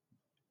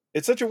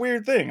it's such a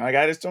weird thing. Like,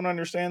 I just don't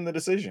understand the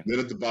decision. Then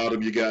at the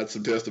bottom, you got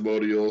some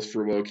testimonials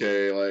from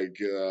Daigo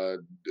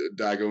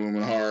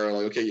Umehara.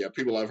 Like, okay, yeah,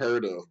 people I've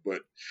heard of,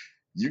 but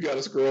you got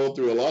to scroll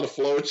through a lot of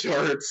flow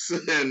charts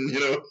and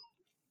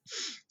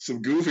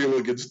some goofy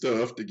looking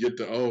stuff to get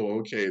to,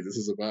 okay, this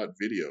is about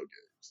video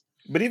games.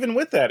 But even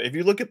with that, if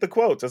you look at the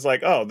quotes, it's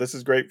like, oh, this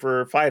is great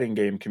for fighting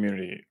game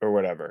community or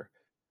whatever.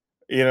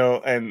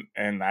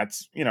 and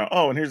that's,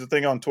 oh, and here's the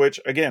thing on Twitch,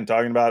 again,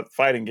 talking about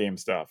fighting game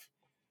stuff.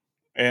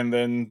 And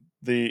then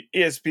the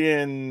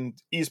ESPN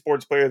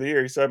Esports Player of the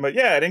Year, he said, but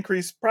yeah, it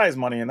increased prize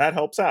money and that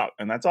helps out.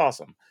 And that's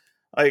awesome.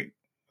 Like,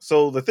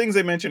 so the things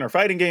they mention are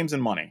fighting games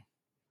and money.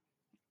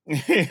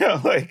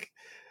 like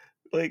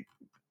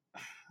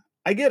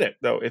I get it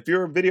though. If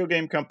you're a video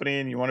game company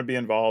and you want to be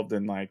involved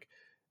in like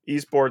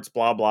esports,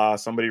 blah, blah,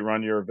 somebody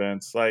run your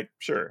events, like,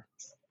 sure.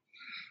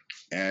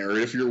 Or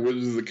if you're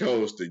Wizards of the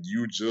Coast and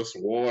you just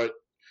want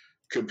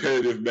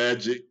competitive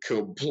Magic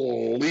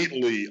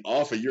completely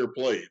off of your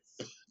plate.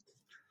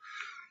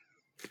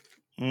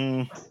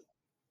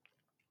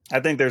 I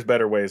think there's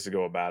better ways to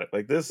go about it.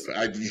 Like this,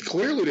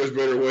 clearly there's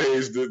better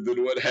ways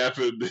than what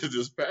happened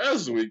this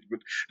past week.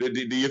 But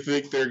do you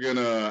think they're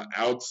gonna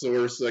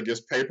outsource, I guess,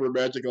 paper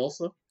Magic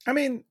also? I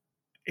mean,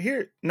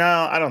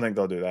 no, I don't think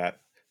they'll do that.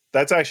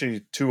 That's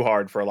actually too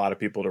hard for a lot of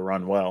people to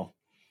run well.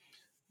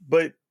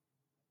 But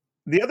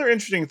the other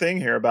interesting thing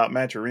here about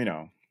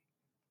Matcherino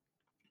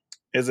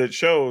is it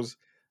shows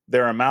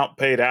their amount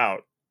paid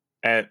out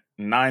at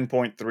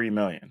 $9.3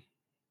 million.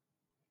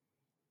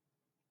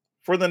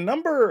 For the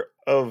number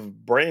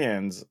of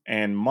brands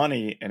and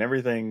money and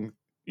everything,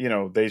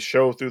 they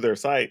show through their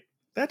site,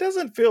 that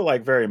doesn't feel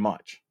like very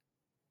much.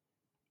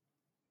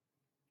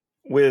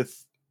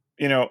 With,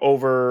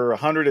 over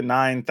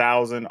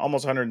 109,000,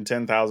 almost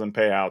 110,000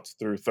 payouts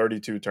through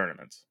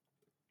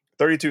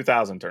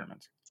 32,000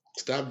 tournaments.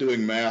 Stop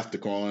doing math,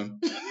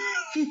 Daquan.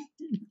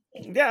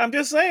 Yeah, I'm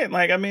just saying,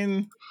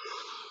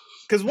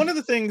 because one of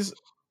the things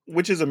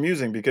which is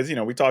amusing, because,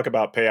 we talk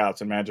about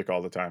payouts in Magic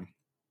all the time,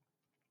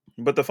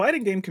 but the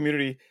fighting game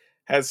community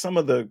has some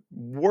of the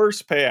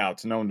worst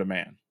payouts known to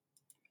man.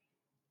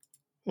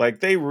 Like,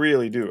 they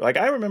really do. Like,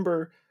 I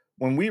remember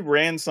when we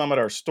ran some at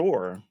our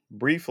store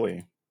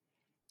briefly,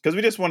 because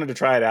we just wanted to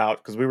try it out,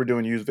 because we were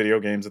doing used video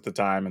games at the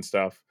time and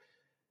stuff.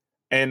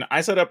 And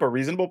I set up a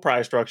reasonable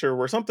prize structure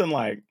where something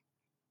like,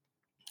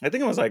 I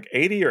think it was like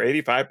 80 or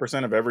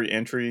 85% of every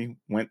entry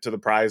went to the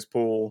prize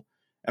pool.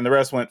 And the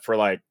rest went for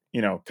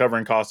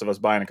covering costs of us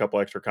buying a couple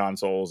extra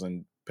consoles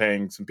and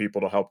paying some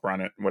people to help run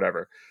it,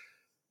 whatever.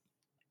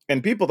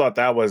 And people thought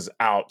that was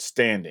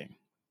outstanding.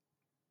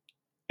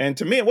 And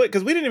to me,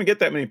 because we didn't even get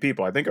that many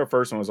people. I think our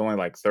first one was only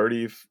like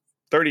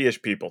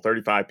 30-ish people,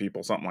 35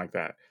 people, something like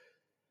that.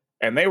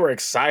 And they were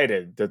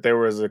excited that there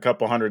was a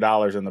couple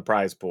 $100 in the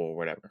prize pool or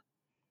whatever.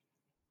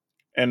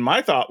 And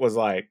my thought was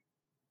like,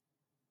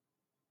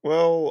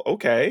 well,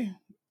 okay.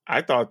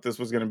 I thought this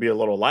was going to be a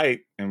little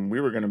light and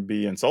we were going to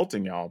be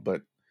insulting y'all.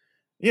 But,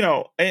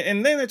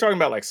 and then they're talking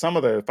about like some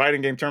of the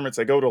fighting game tournaments,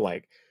 they go to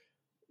like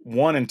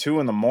 1 and 2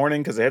 in the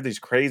morning because they have these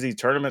crazy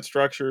tournament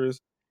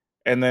structures.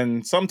 And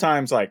then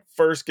sometimes like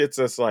first gets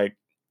us like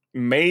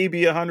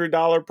maybe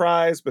 $100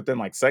 prize, but then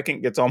like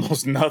second gets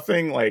almost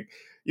nothing. Like,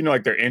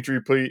 like their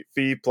entry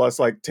fee plus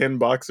like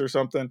 $10 or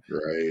something.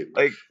 Right.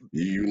 Like,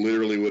 you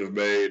literally would have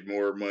made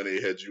more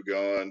money had you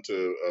gone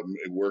to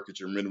work at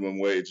your minimum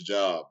wage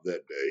job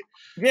that day.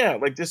 Yeah.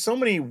 Like there's so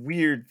many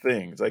weird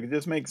things. Like it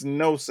just makes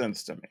no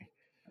sense to me.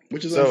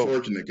 Which is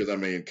unfortunate because,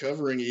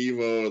 covering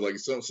EVO, like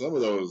some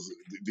of those,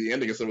 the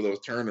ending of some of those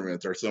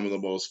tournaments are some of the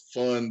most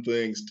fun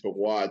things to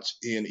watch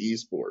in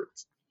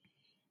esports.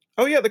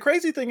 Oh, yeah. The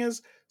crazy thing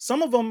is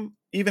some of them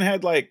even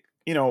had like,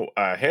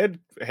 a head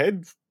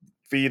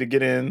fee to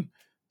get in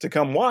to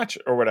come watch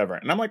or whatever.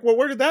 And I'm like, well,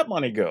 where did that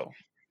money go?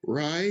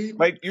 Right.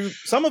 Like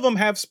some of them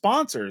have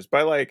sponsors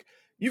by like,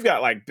 you've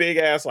got like big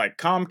ass like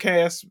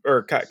Comcast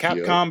or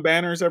Capcom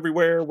banners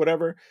everywhere,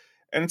 whatever.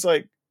 And it's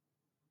like,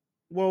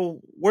 well,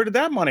 where did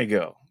that money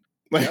go?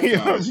 Like,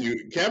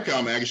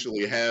 Capcom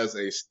actually has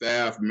a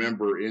staff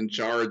member in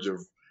charge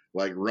of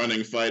like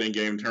running fighting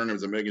game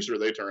tournaments and making sure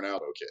they turn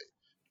out okay.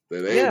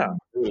 They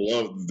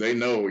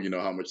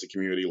know, how much the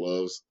community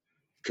loves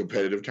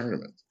competitive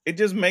tournaments. It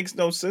just makes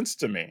no sense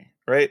to me,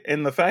 right?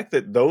 And the fact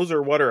that those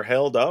are what are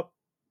held up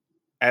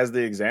as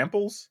the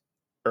examples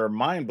are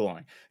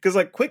mind-blowing. Because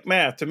like quick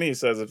math to me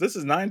says if this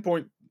is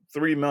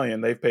 9.3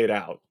 million they've paid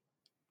out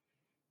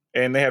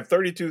and they have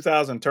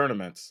 32,000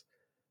 tournaments,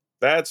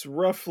 that's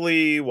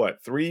roughly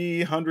what,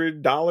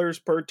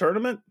 $300 per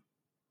tournament?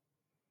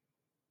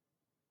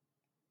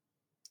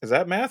 Is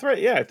that math right?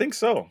 Yeah, I think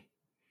so.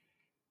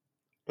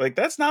 Like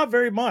that's not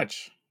very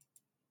much.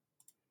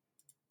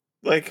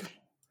 Like,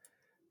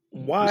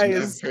 why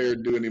is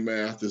prepared to do any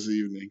math this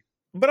evening?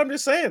 But I'm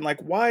just saying,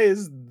 like, why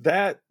is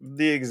that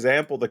the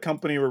example, the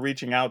company we're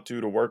reaching out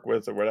to work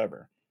with or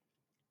whatever?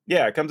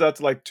 Yeah, it comes out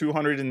to like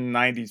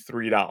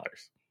 $293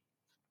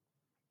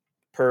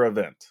 per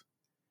event.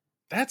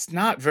 That's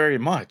not very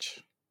much.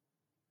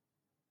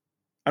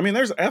 I mean,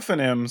 there's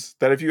F&Ms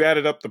that if you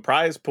added up the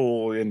prize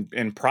pool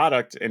in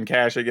product and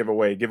cash they give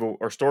away,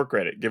 or store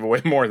credit, give away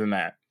more than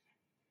that.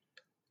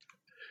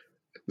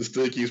 This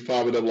thing keeps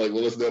popping up like,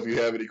 let us know if you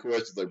have any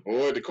questions. Like,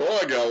 boy,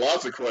 Daquan got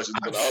lots of questions,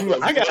 but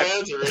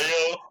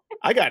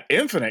I got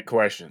infinite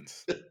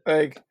questions.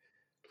 Like,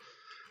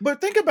 but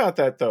think about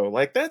that though.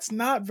 Like, that's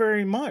not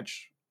very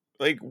much.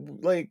 Like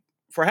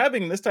for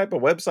having this type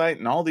of website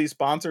and all these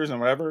sponsors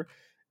and whatever,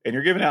 and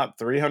you're giving out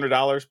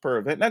 $300 per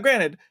event. Now,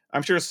 granted,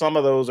 I'm sure some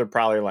of those are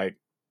probably like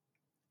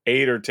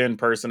 8 or 10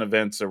 person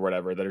events or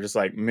whatever that are just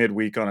like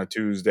midweek on a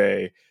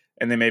Tuesday,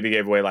 and they maybe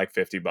gave away like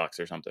 $50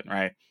 or something,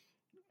 right?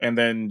 And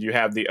then you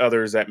have the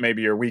others that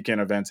maybe your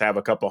weekend events have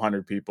a couple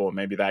hundred people, and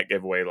maybe that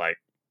give away like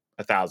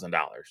 $1,000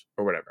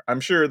 or whatever.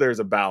 I'm sure there's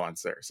a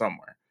balance there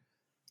somewhere.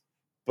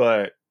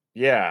 But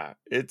yeah,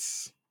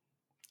 it's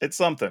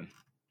something.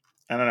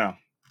 I don't know.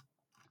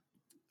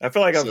 I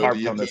feel like I've So do harped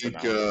you on this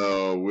think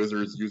enough.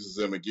 Wizards uses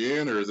them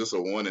again, or is this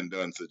a one and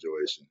done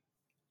situation?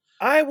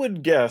 I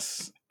would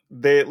guess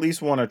they at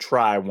least want to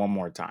try one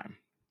more time,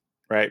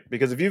 right?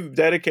 Because if you've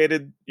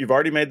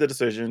already made the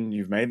decision,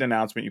 you've made the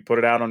announcement, you put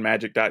it out on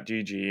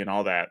magic.gg and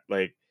all that,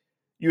 like,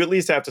 you at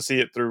least have to see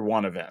it through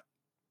one event.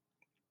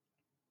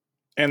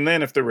 And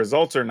then if the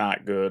results are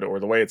not good, or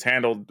the way it's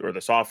handled, or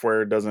the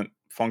software doesn't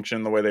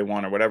function the way they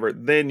want or whatever,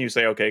 then you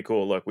say, okay,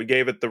 cool, look, we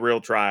gave it the real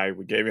try.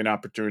 We gave you an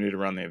opportunity to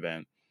run the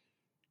event.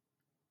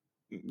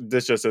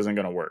 This just isn't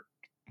going to work,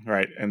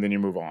 right? And then you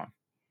move on.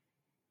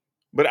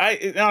 But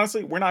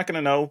honestly, we're not going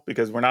to know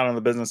because we're not on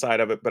the business side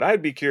of it. But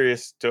I'd be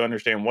curious to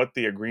understand what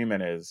the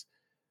agreement is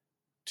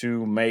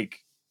to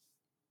make.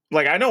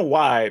 Like, I know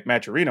why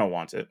Matcherino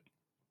wants it,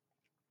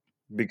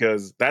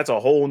 because that's a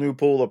whole new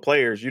pool of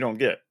players you don't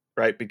get,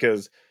 right?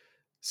 Because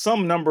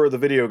some number of the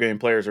video game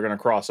players are going to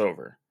cross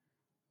over.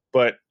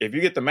 But if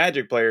you get the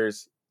Magic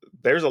players,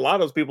 there's a lot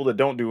of those people that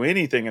don't do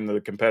anything in the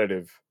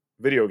competitive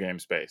video game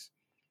space.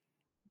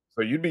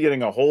 So you'd be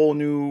getting a whole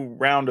new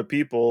round of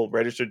people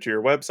registered to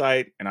your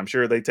website, and I'm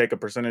sure they take a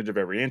percentage of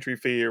every entry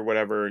fee or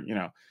whatever,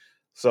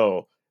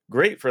 So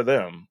great for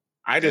them.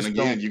 And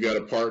again, you got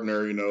a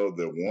partner,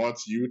 that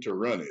wants you to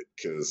run it,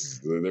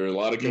 because there are a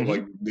lot of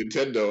like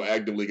Nintendo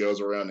actively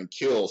goes around and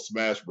kills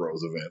Smash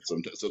Bros.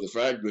 Events. So the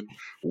fact that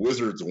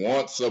Wizards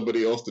want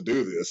somebody else to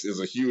do this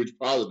is a huge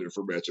positive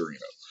for Matcherino.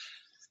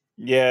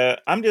 Yeah,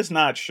 I'm just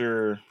not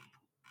sure.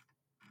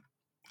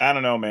 I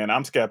don't know, man.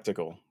 I'm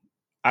skeptical.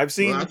 I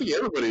think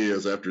everybody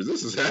is after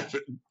this has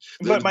happened.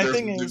 But my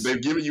thing is, they've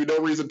given you no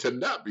reason to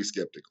not be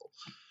skeptical.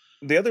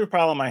 The other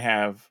problem I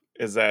have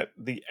is that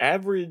the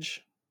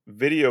average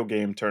video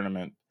game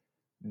tournament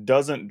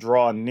doesn't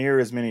draw near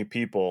as many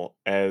people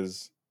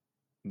as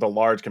the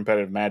large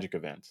competitive Magic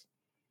events.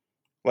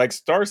 Like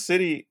Star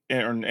City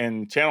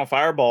and Channel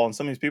Fireball and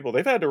some of these people,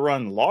 they've had to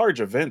run large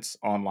events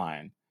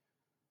online,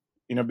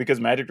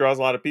 because Magic draws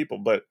a lot of people.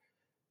 But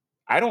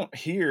I don't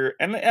hear,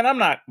 and I'm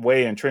not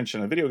way entrenched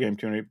in the video game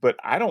community, but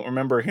I don't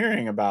remember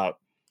hearing about,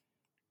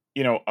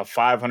 a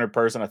 500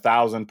 person,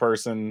 1,000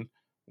 person,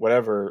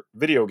 whatever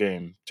video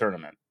game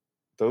tournament.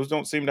 Those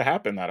don't seem to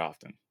happen that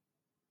often.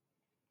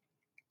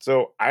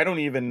 So I don't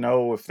even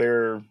know if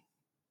they're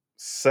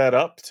set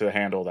up to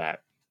handle that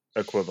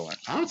equivalent.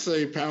 I would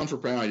say pound for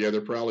pound, yeah,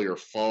 there probably are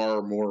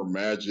far more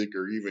Magic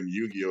or even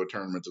Yu-Gi-Oh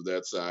tournaments of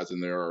that size than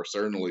there are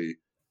certainly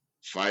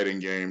fighting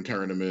game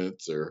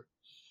tournaments, or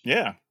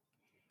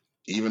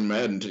even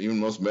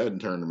most Madden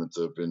tournaments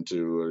I've been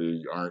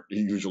to aren't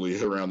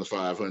usually around the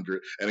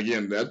 500. And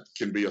again, that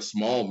can be a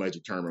small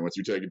Magic tournament once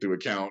you take into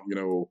account,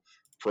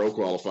 pro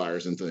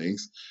qualifiers and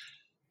things.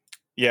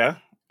 Yeah,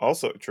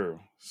 also true.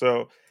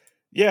 So,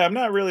 yeah, I'm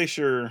not really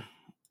sure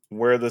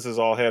where this is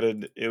all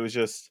headed. It was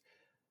just,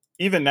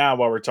 even now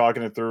while we're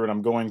talking it through and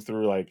I'm going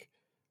through like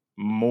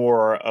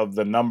more of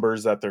the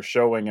numbers that they're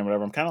showing and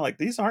whatever, I'm kind of like,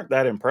 these aren't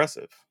that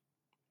impressive.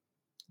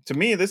 To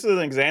me, this is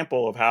an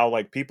example of how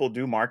like people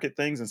do market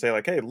things and say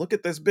like, hey, look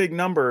at this big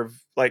number of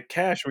like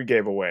cash we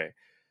gave away.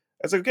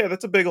 That's okay.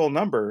 That's a big old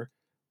number,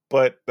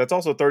 but that's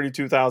also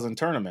 32,000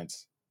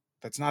 tournaments.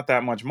 That's not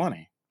that much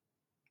money.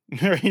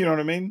 You know what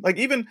I mean? Like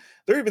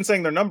they're even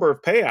saying their number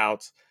of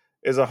payouts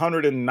is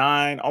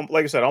 109,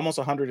 like I said, almost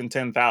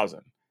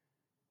 110,000.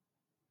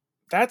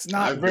 That's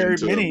not very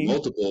many.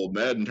 Multiple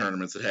Madden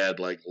tournaments that had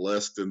like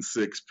less than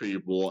 6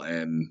 people,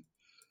 and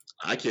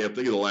I can't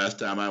think of the last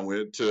time I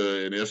went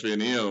to an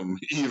FNM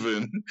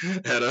even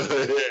at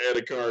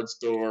a card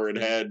store and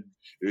had,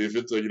 if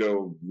it's a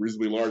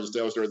reasonably large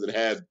establishment that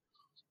had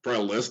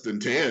probably less than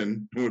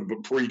 10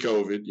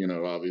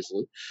 pre-COVID,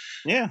 obviously.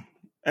 Yeah.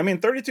 I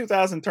mean,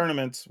 32,000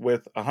 tournaments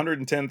with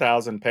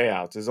 110,000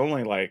 payouts is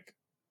only like,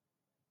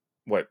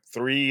 what,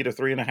 3 to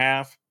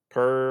 3.5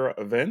 per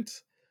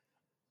event?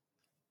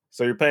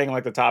 So you're paying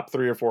like the top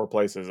 3 or 4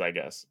 places, I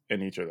guess,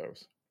 in each of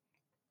those,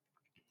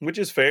 which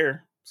is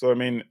fair. So, I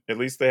mean, at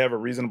least they have a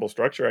reasonable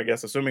structure, I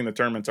guess, assuming the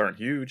tournaments aren't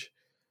huge.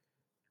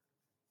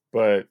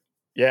 But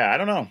yeah, I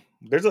don't know.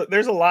 There's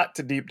a lot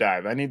to deep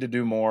dive. I need to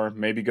do more,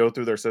 maybe go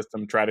through their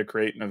system, try to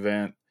create an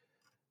event,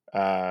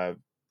 and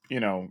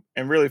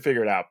really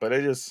figure it out. But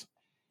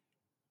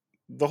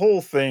the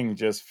whole thing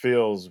just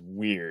feels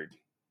weird.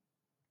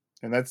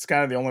 And that's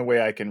kind of the only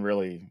way I can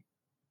really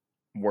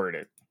word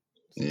it.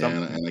 Yeah,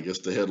 and I guess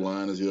the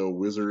headline is,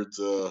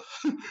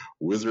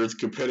 Wizards'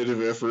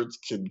 competitive efforts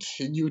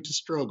continue to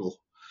struggle.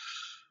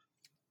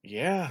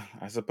 Yeah,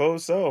 I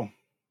suppose so.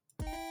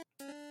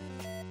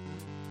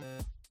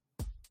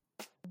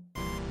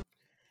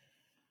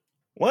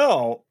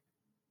 Well,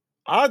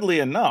 oddly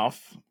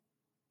enough,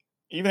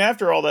 even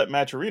after all that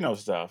Matcherino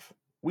stuff,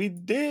 we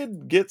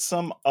did get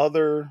some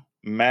other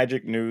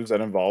Magic news that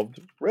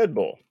involved Red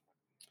Bull.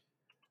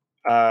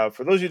 For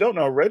those of you who don't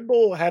know, Red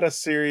Bull had a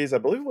series, I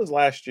believe it was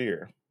last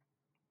year,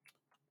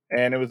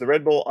 and it was the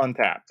Red Bull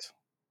Untapped,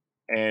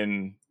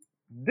 and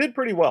did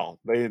pretty well.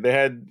 They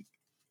had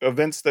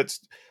events that's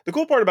the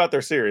cool part about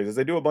their series is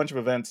they do a bunch of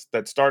events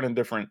that start in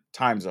different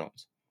time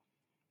zones.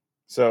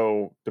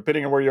 So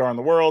depending on where you are in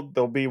the world,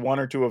 there'll be one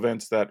or two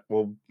events that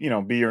will,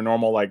 be your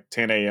normal like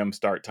 10 a.m.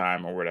 start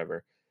time or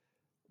whatever.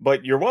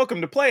 But you're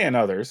welcome to play in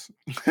others.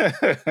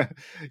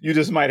 You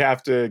just might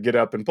have to get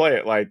up and play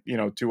it like,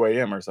 2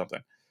 a.m. or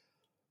something.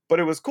 But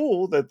it was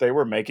cool that they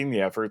were making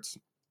the efforts.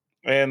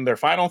 And their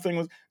final thing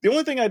was the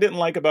only thing I didn't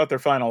like about their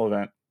final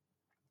event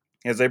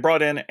is they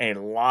brought in a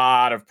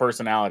lot of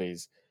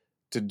personalities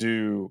to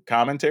do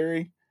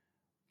commentary,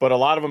 but a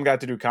lot of them got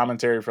to do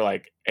commentary for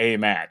like a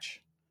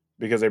match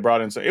because they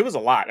brought in, so it was a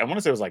lot. I want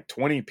to say it was like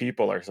 20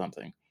 people or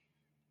something.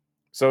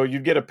 So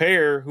you'd get a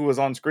pair who was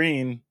on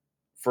screen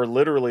for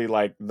literally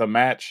like the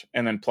match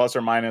and then plus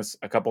or minus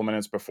a couple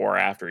minutes before or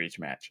after each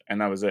match.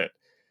 And that was it.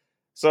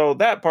 So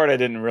that part I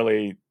didn't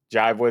really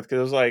jive with because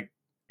it was like,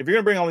 if you're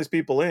going to bring all these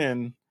people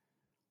in,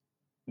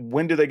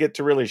 when do they get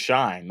to really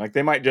shine? Like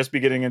they might just be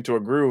getting into a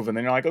groove and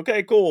then you're like,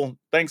 okay, cool.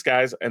 Thanks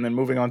guys. And then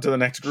moving on to the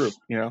next group,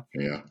 Yeah.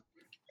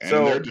 And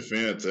So- in their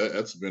defense,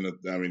 that's been,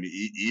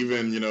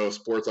 even,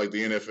 sports like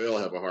the NFL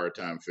have a hard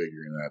time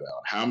figuring that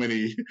out.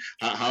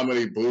 How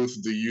many booths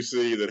do you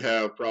see that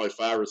have probably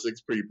 5 or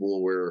 6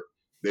 people where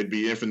they'd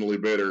be infinitely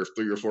better if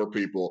 3 or 4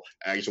 people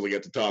actually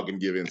get to talk and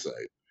give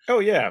insight? Oh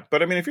yeah.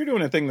 But I mean, if you're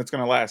doing a thing that's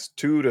going to last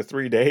 2 to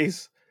 3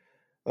 days,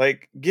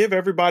 like give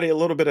everybody a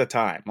little bit of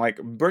time,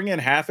 like bring in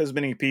half as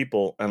many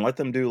people and let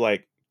them do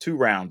like 2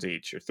 rounds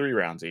each or 3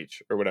 rounds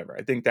each or whatever.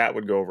 I think that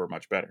would go over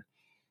much better.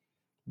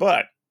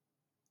 But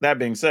that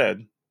being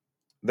said,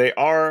 they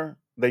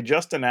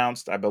just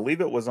announced, I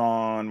believe it was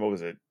on, what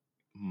was it,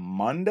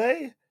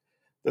 Monday?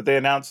 That they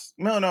announced,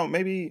 no,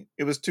 maybe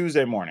it was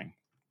Tuesday morning.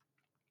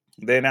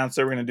 They announced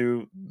they were going to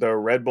do the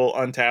Red Bull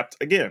Untapped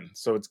again.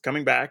 So it's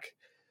coming back.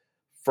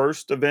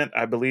 First event,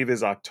 I believe,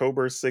 is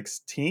October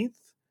 16th.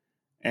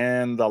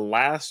 And the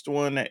last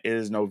one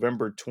is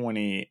November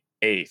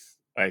 28th,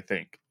 I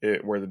think,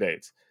 were the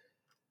dates.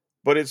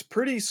 But it's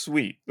pretty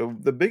sweet.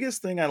 The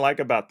biggest thing I like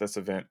about this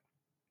event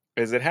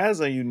is it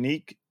has a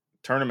unique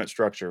tournament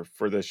structure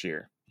for this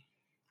year.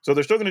 So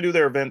they're still going to do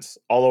their events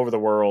all over the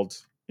world.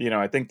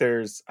 I think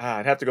there's,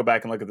 I'd have to go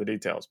back and look at the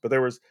details, but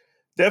there was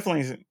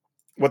definitely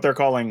what they're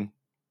calling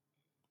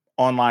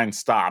online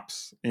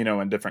stops,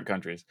 in different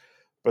countries.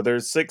 But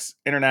there's 6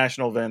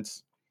 international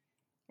events.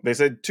 They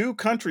said 2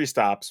 country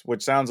stops,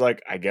 which sounds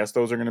like, I guess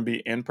those are going to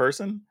be in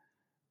person.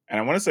 And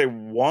I want to say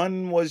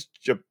one was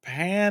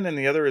Japan and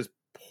the other is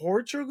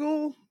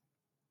Portugal.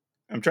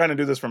 I'm trying to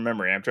do this from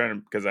memory.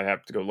 Because I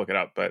have to go look it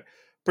up, but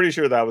pretty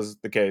sure that was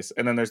the case.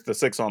 And then there's the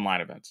 6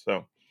 online events.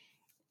 So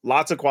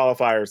lots of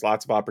qualifiers,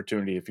 lots of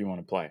opportunity if you want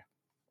to play.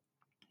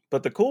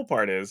 But the cool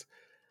part is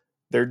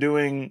they're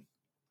doing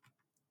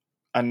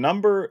the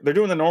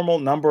normal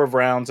number of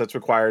rounds that's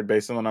required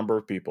based on the number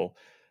of people.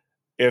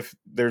 If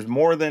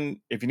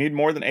you need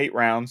more than 8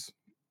 rounds,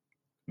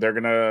 they're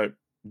going to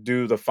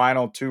do the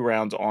final 2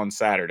 rounds on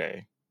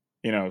Saturday.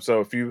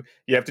 So if you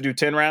have to do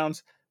 10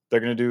 rounds, they're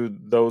going to do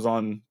those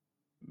on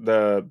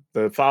the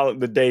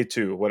day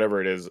 2,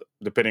 whatever it is,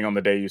 depending on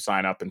the day you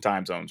sign up in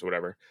time zones,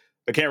 whatever.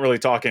 They can't really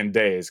talk in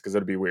days because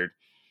it'd be weird.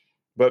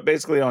 But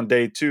basically on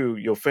day 2,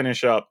 you'll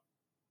finish up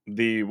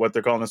what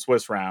they're calling the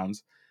Swiss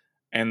rounds.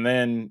 And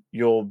then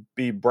you'll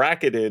be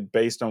bracketed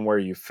based on where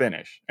you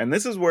finish. And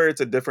this is where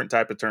it's a different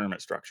type of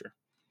tournament structure,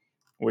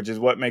 which is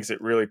what makes it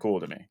really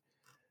cool to me.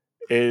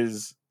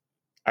 Is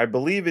I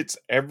believe it's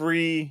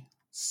every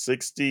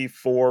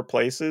 64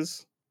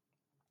 places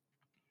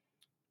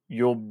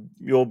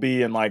you'll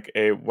be in like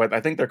what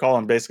I think they're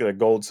calling basically a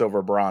gold,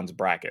 silver, bronze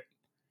bracket.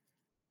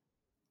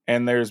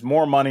 And there's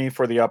more money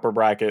for the upper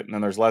bracket, and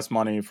then there's less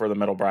money for the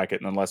middle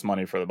bracket, and then less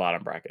money for the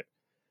bottom bracket.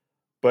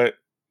 But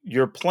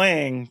you're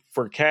playing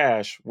for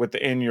cash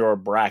within your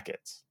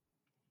brackets.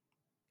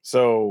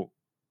 So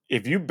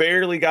if you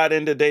barely got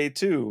into day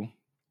 2,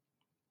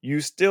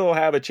 you still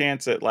have a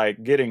chance at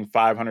like getting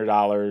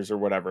 $500 or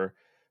whatever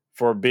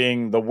for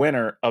being the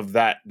winner of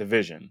that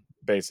division,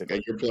 basically.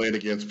 And you're playing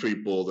against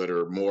people that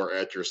are more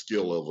at your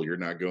skill level. You're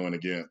not going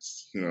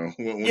against, one of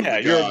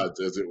the gods,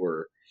 as it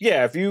were.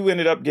 Yeah, if you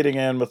ended up getting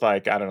in with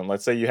like, I don't know,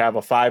 let's say you have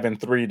a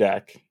 5-3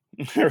 deck,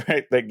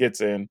 right, that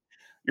gets in.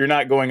 You're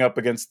not going up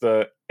against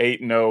the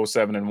 8-0,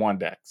 7-1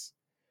 decks.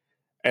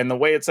 And the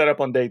way it's set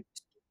up on day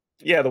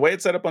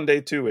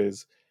 2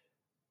 is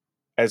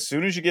as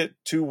soon as you get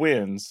 2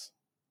 wins,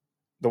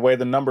 the way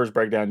the numbers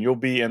break down, you'll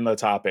be in the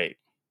top 8.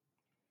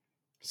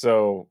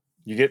 So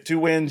you get 2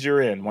 wins,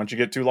 you're in. Once you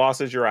get 2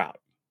 losses, you're out.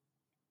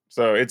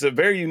 So it's a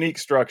very unique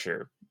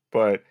structure,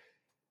 but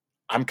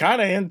I'm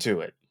kind of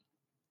into it.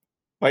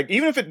 Like,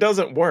 even if it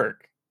doesn't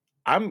work,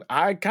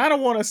 I kind of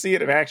want to see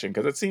it in action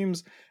because it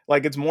seems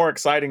like it's more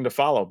exciting to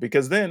follow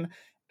because then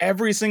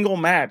every single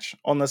match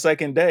on the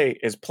second day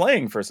is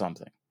playing for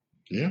something.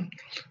 Yeah.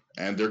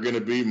 and they're going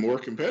to be more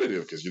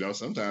competitive because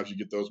sometimes you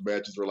get those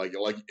matches where like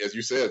as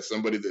you said,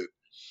 somebody that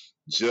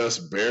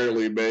just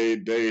barely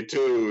made day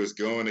two is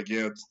going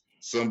against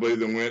somebody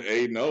that went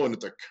 8-0, and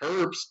it's a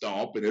curb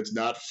stomp, and it's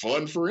not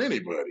fun for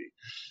anybody.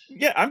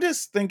 Yeah, I'm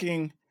just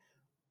thinking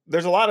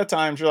there's a lot of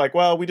times you're like,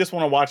 well, we just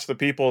want to watch the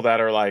people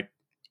that are like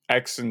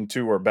X and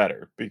 2 or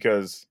better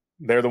because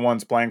they're the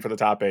ones playing for the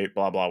top 8,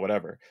 blah, blah,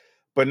 whatever.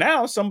 But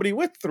now somebody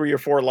with 3 or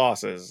 4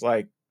 losses,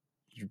 like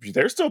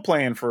they're still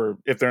playing for,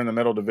 if they're in the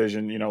middle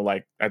division,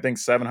 like I think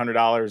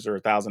 $700 or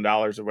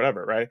 $1,000 or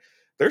whatever, right?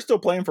 They're still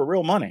playing for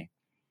real money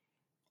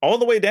all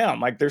the way down.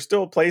 Like there's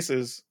still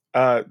places,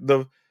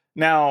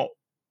 now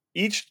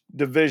each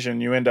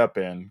division you end up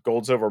in,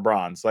 gold, silver,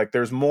 bronze, like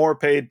there's more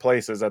paid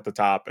places at the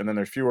top, and then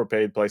there's fewer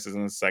paid places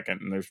in the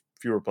second, and there's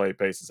fewer paid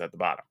places at the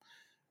bottom,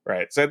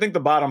 right? So I think the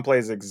bottom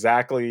plays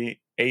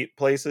exactly 8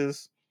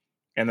 places,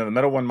 and then the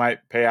middle one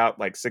might pay out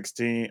like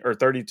 16 or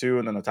 32,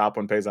 and then the top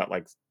one pays out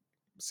like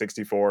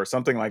 64 or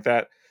something like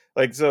that.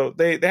 Like, so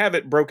they have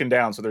it broken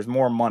down so there's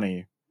more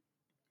money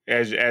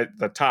as at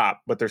the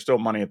top, but there's still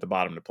money at the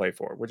bottom to play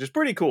for, which is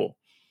pretty cool.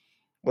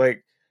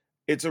 Like,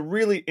 it's a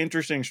really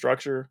interesting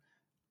structure.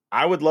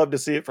 I would love to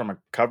see it from a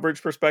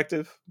coverage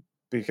perspective,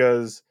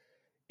 because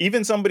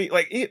even somebody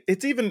like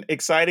it's even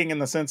exciting in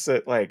the sense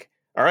that, like,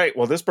 all right,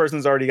 well, this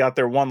person's already got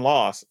their one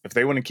loss. If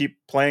they want to keep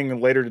playing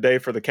later today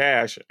for the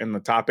cash in the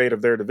top 8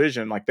 of their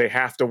division, like they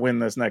have to win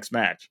this next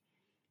match.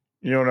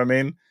 You know what I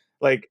mean?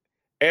 Like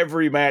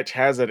every match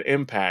has an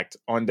impact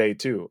on day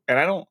 2. And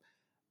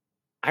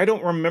I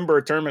don't remember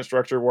a tournament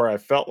structure where I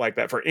felt like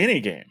that for any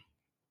game.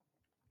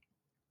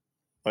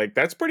 Like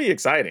that's pretty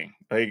exciting.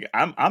 Like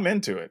I'm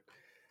into it.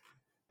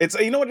 It's,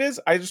 you know what it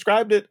is? I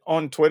described it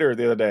on Twitter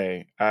the other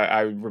day.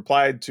 I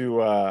replied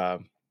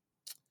to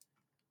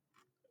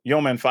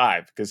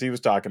Yeoman5 because he was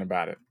talking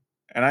about it.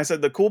 And I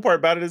said the cool part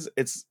about it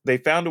is they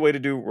found a way to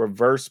do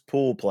reverse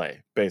pool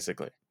play,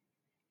 basically.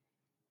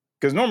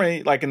 Because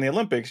normally, like in the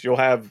Olympics, you'll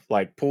have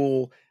like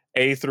pool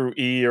A through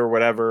E or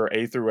whatever,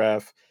 A through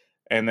F.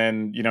 And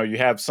then, you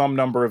have some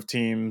number of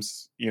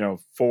teams,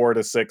 4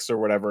 to 6 or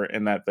whatever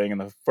in that thing.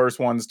 And the first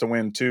ones to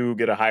win 2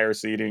 get a higher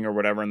seeding or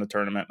whatever in the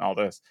tournament and all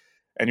this.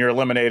 And you're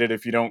eliminated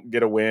if you don't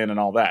get a win and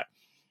all that.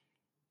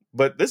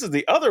 But this is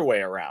the other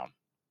way around,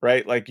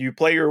 right? Like you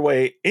play your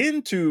way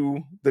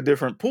into the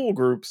different pool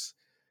groups,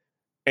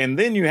 and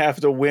then you have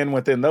to win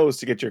within those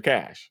to get your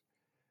cash.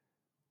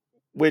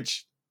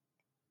 Which,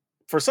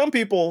 for some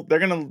people,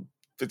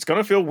 it's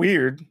gonna feel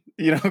weird,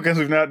 because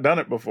we've not done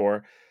it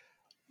before.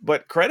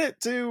 But credit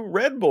to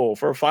Red Bull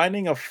for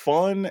finding a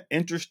fun,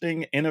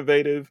 interesting,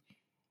 innovative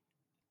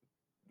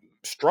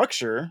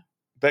structure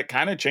that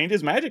kind of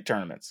changes Magic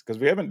tournaments, because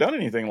we haven't done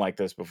anything like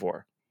this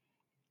before.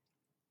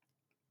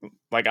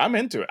 Like, I'm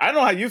into it. I don't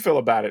know how you feel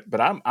about it, but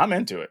I'm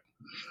into it.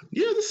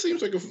 Yeah, this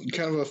seems like a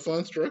kind of a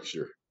fun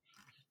structure.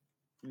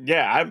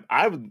 Yeah,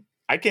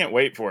 I can't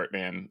wait for it,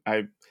 man.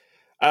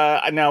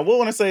 Now we'll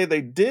want to say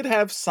they did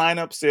have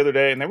signups the other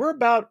day, and they were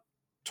about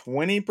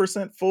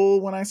 20%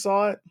 full when I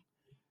saw it.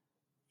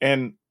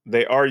 And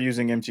they are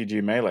using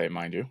MTG Melee,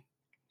 mind you.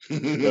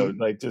 So,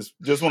 like, just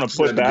want to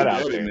put that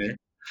out there.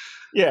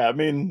 Yeah, I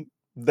mean,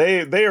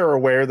 they are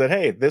aware that,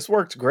 hey, this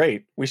worked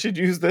great. We should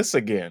use this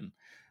again.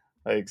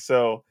 Like,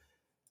 so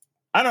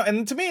I don't,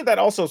 and to me that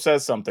also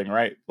says something,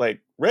 right? Like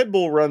Red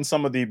Bull runs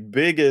some of the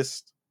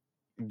biggest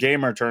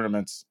gamer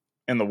tournaments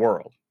in the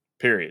world,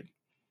 period.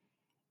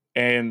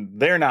 And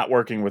they're not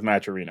working with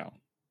Matcherino.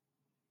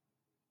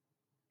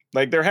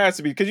 Like there has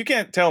to be, because you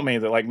can't tell me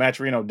that like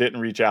Matcherino didn't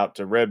reach out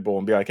to Red Bull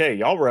and be like, hey,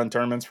 y'all run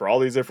tournaments for all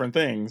these different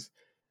things.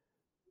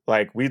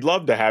 Like we'd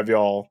love to have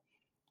y'all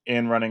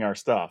in running our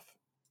stuff.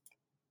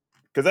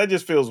 Because that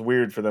just feels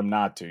weird for them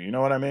not to. You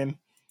know what I mean?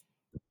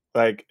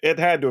 Like it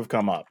had to have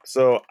come up.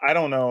 So I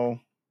don't know.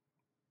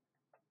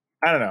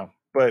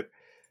 But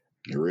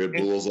Red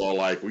Bull's all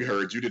like, we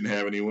heard you didn't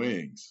have any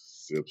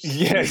wings.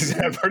 Yeah,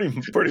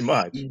 pretty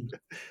much.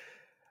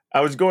 I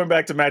was going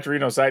back to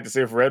Matcherino's site to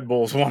see if Red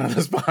Bull's one of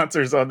the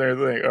sponsors on their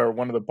thing or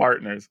one of the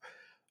partners,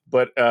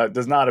 but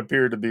does not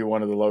appear to be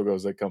one of the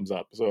logos that comes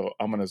up. So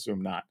I'm going to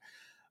assume not.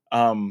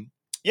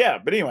 Yeah,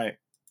 but anyway,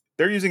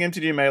 they're using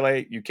MTG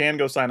Melee. You can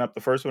go sign up.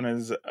 The first one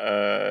is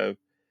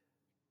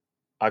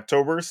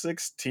October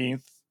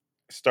 16th.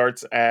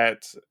 Starts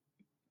at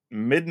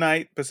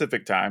midnight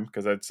Pacific time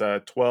because it's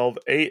 12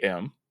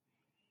 a.m.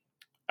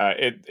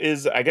 It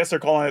is, I guess they're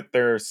calling it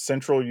their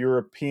Central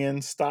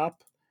European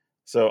stop.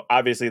 So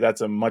obviously that's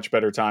a much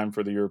better time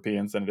for the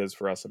Europeans than it is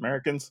for us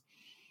Americans.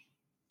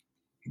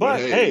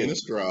 But hey,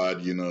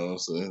 Innistrad,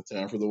 so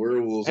time for the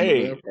werewolves.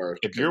 Hey, and the vampires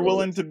if you're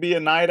willing to be a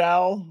night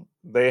owl,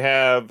 they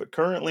have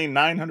currently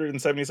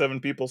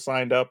 977 people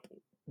signed up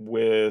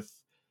with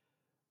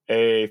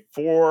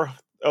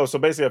so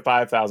basically a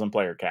 5,000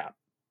 player cap.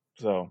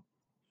 So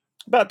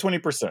about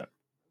 20%.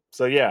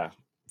 So yeah,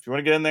 if you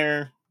want to get in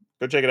there,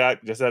 go check it out.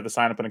 You just have to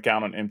sign up an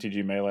account on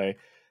MTG Melee.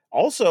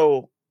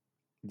 Also,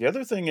 the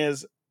other thing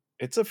is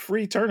it's a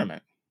free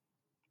tournament.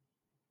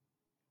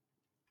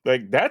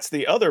 Like that's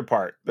the other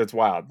part that's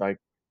wild. Like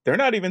they're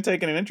not even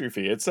taking an entry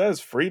fee. It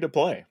says free to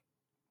play.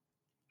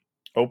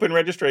 Open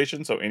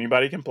registration, so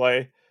anybody can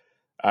play.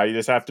 You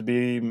just have to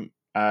be,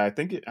 I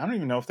don't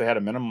even know if they had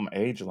a minimum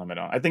age limit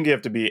on. I think you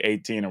have to be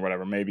 18 or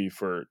whatever, maybe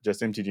for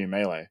just MTG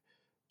Melee,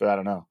 but I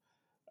don't know.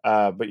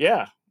 But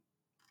yeah,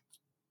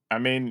 I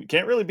mean,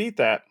 can't really beat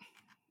that.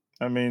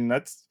 I mean,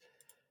 that's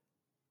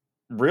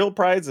real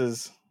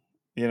prizes,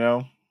 you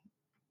know.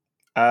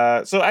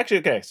 So actually,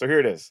 okay, so here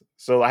it is.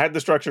 So I had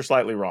the structure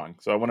slightly wrong,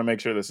 so I want to make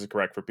sure this is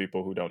correct for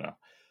people who don't know.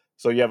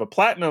 So you have a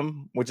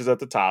platinum, which is at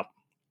the top,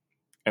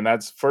 and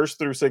that's 1st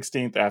through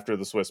 16th after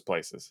the Swiss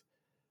places.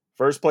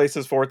 First place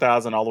is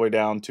 4,000 all the way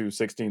down to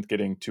 16th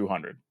getting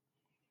 200.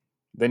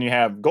 Then you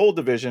have gold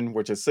division,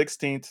 which is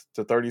 16th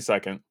to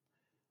 32nd,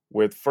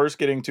 with first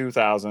getting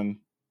 2,000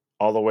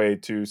 all the way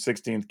to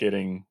 16th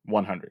getting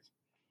 100.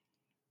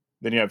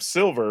 Then you have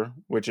silver,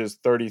 which is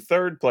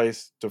 33rd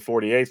place to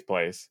 48th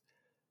place.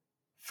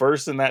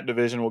 First in that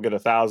division will get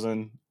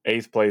 1,000.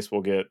 8th place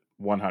will get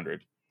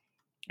 100.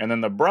 And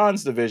then the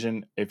bronze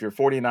division, if you're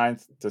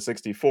 49th to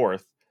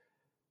 64th,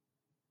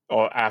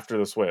 after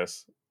the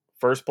Swiss,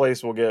 first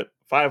place will get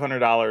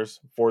 $500.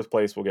 4th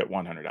place will get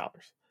 $100.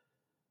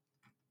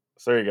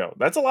 So there you go.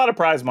 That's a lot of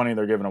prize money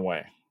they're giving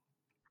away.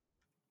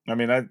 I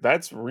mean,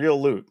 that's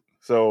real loot.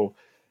 So,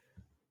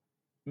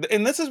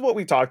 and this is what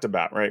we talked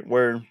about, right?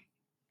 Where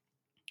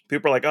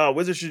people are like, oh,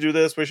 Wizards should do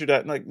this, we should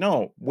that. Like,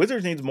 no,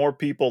 Wizards needs more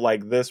people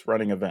like this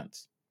running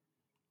events.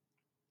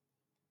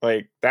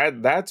 Like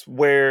that's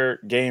where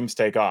games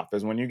take off,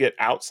 is when you get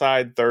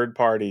outside third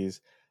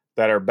parties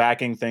that are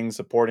backing things,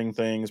 supporting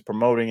things,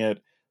 promoting it,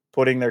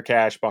 putting their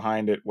cash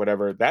behind it,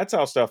 whatever. That's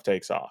how stuff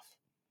takes off.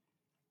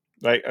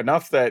 Like,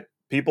 enough that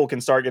people can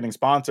start getting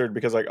sponsored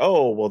because, like,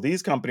 oh, well,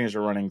 these companies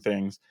are running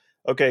things.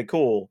 Okay,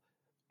 cool.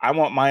 I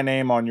want my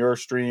name on your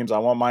streams. I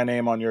want my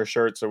name on your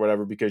shirts or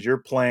whatever because you're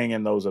playing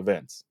in those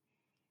events.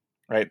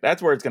 Right?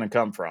 That's where it's going to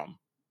come from.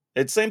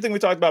 It's the same thing we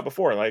talked about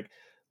before. Like,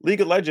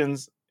 League of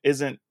Legends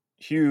isn't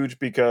huge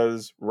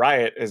because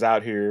Riot is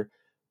out here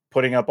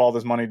putting up all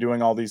this money,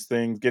 doing all these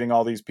things, getting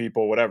all these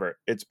people, whatever.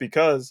 It's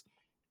because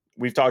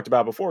we've talked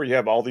about before, you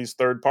have all these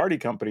third-party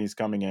companies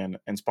coming in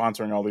and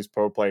sponsoring all these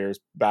pro players,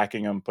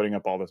 backing them, putting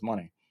up all this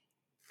money.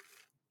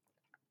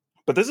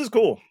 But this is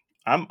cool.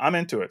 I'm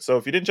into it. So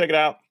if you didn't check it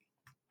out,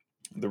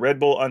 the Red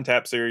Bull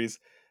Untapped series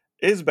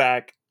is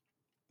back.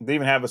 They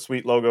even have a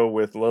sweet logo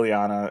with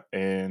Liliana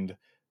and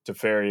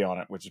Teferi on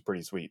it, which is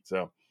pretty sweet.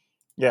 So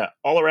yeah,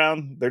 all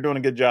around, they're doing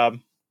a good job.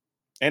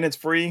 And it's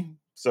free.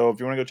 So if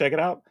you want to go check it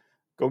out,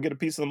 go get a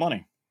piece of the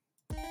money.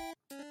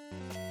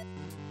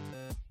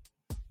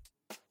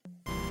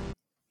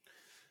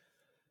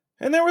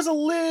 And there was a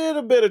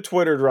little bit of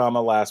Twitter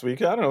drama last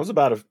week. I don't know, it was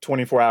about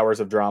 24 hours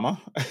of drama.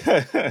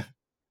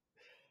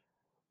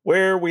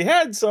 Where we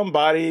had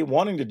somebody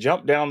wanting to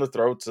jump down the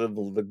throats of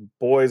the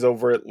boys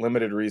over at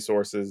Limited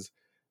Resources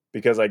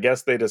because I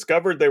guess they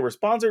discovered they were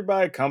sponsored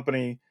by a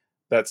company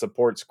that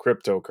supports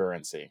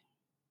cryptocurrency.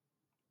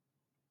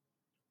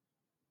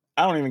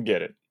 I don't even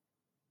get it.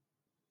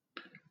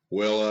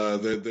 Well,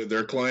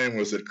 their claim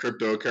was that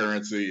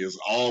cryptocurrency is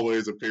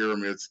always a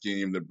pyramid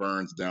scheme that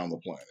burns down the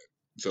planet.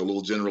 So a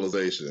little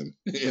generalization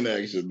in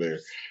action there.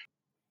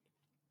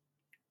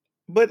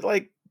 But,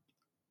 like,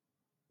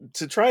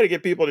 to try to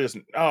get people to just,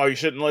 oh, you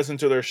shouldn't listen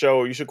to their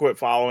show, you should quit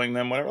following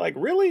them, whatever. Like,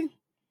 really?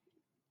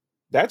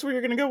 That's where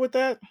you're going to go with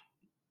that?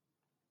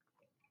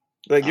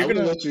 Like, you're going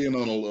to let you in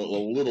on a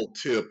little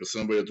tip as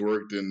somebody that's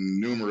worked in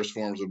numerous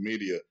forms of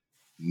media.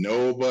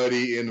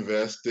 Nobody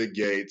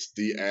investigates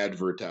the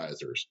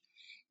advertisers.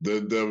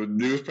 The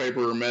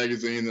newspaper or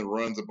magazine that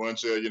runs a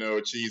bunch of,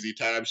 cheesy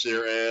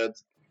timeshare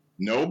ads,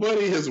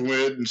 nobody has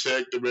went and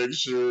checked to make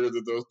sure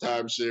that those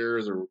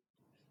timeshares are.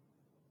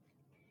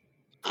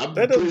 I'm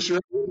pretty sure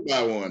I wouldn't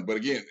buy one, but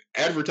again,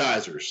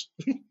 advertisers.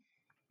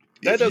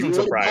 That doesn't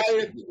surprise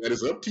me. That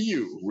is up to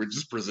you. We're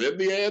just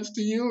presenting the ads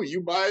to you.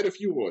 You buy it if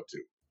you want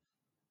to.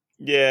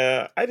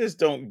 Yeah, I just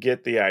don't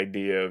get the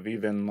idea of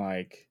even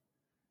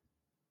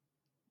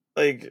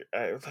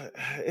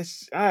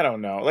it's, I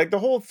don't know. Like, the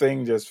whole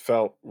thing just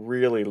felt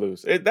really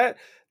loose. That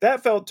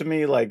felt to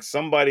me like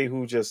somebody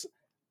who just,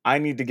 I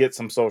need to get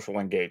some social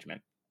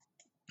engagement.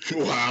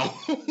 Wow.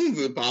 Is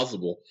it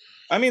possible?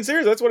 I mean,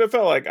 seriously, that's what it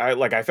felt like.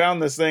 I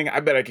found this thing. I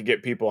bet I could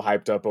get people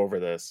hyped up over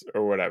this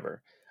or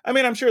whatever. I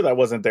mean, I'm sure that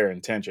wasn't their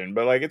intention,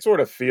 but like, it sort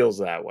of feels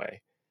that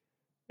way.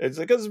 It's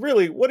because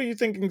really, what do you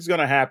think is going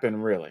to happen?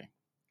 Really?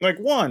 Like,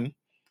 one,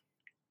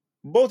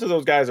 both of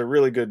those guys are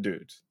really good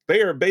dudes.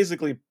 They are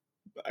basically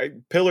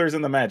pillars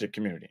in the Magic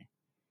community,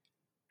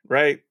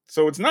 right?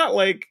 So it's not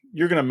like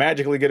you're going to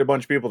magically get a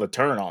bunch of people to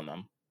turn on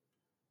them.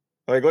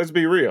 Like, let's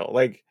be real.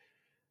 Like,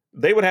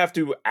 they would have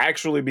to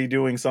actually be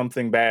doing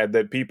something bad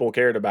that people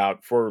cared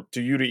about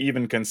to you to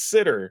even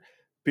consider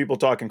people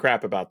talking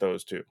crap about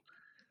those two.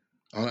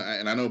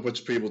 And I know a bunch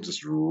of people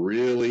just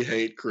really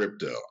hate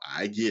crypto.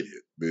 I get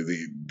it.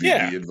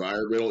 The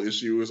environmental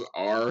issues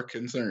are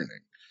concerning.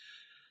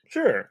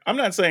 Sure. I'm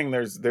not saying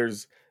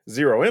there's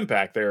zero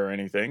impact there or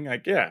anything.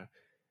 Like, yeah.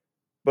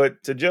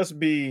 But to just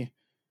be,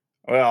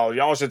 well,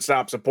 y'all should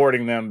stop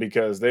supporting them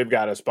because they've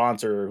got a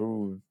sponsor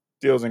who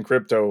deals in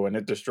crypto and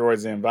it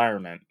destroys the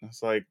environment.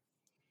 It's like,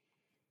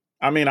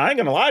 I mean, I ain't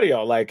gonna lie to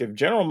y'all. Like, if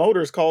General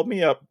Motors called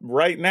me up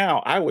right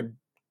now, I would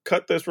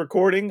cut this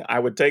recording. I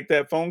would take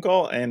that phone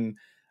call, and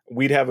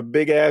we'd have a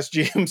big ass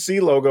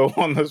GMC logo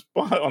on the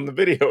spot on the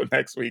video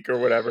next week or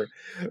whatever,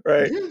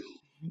 right?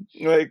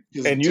 Yeah. Like,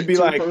 and you'd be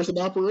like, two-person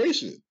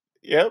operation.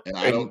 "Yep."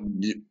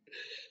 And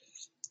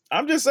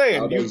I'm just I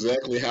saying, don't know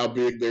exactly how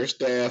big their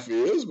staff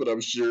is, but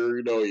I'm sure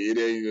it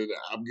ain't.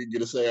 I'm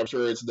gonna say I'm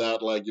sure it's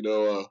not like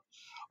a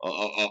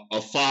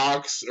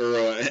Fox or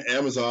a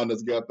Amazon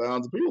that's got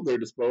thousands of people at their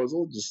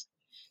disposal. Just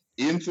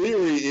in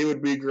theory, it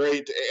would be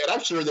great. And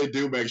I'm sure they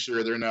do make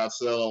sure they're not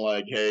selling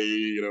like,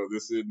 hey,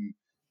 this isn't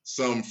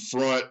some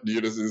front,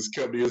 this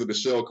company isn't a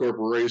shell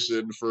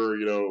corporation for,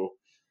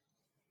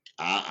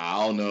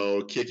 I don't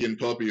know, kicking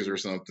puppies or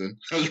something.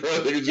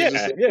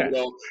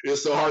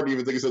 It's so hard to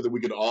even think of something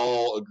we can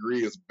all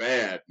agree is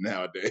bad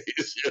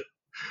nowadays.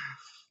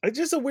 It's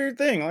just a weird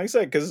thing, like I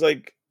said, because,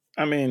 like,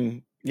 I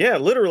mean, yeah,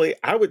 literally,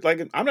 I would, like,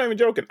 I'm not even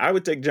joking. I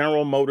would take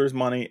General Motors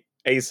money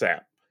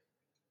ASAP.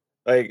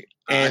 Like,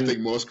 and I think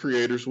most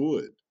creators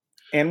would.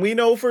 And we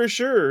know for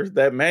sure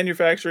that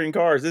manufacturing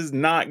cars is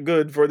not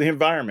good for the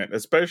environment,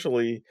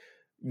 especially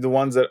the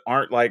ones that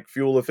aren't like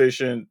fuel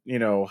efficient,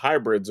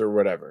 hybrids or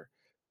whatever.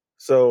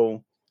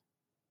 So,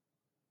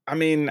 I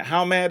mean,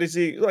 how mad is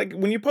he? Like,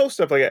 when you post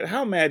stuff like that,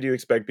 how mad do you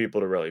expect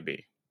people to really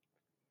be?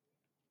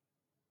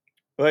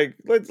 Like,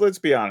 let's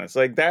be honest,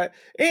 like that.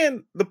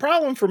 And the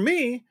problem for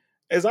me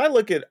is I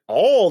look at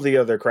all the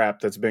other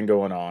crap that's been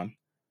going on,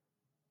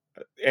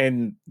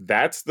 and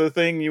that's the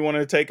thing you want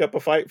to take up a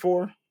fight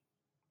for.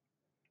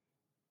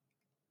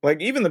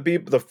 Like, even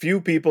the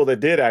few people that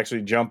did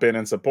actually jump in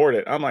and support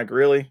it, I'm like,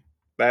 really?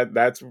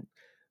 That's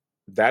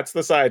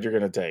the side you're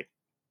going to take.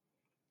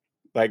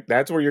 Like,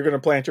 that's where you're going to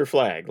plant your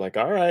flag. Like,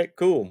 all right,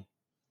 cool.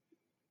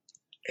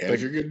 And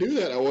if you're going to do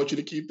that, I want you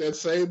to keep that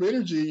same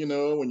energy,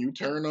 when you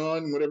turn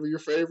on whatever your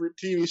favorite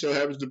TV show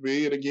happens to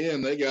be. And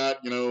again, they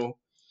got,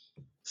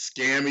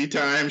 scammy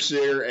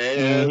timeshare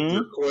ads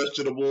or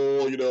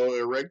questionable,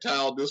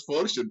 erectile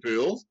dysfunction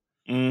pills.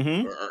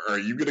 Mm-hmm. Are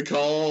you going to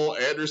call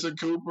Anderson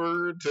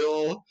Cooper and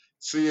tell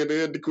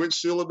CNN to quit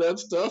shilling that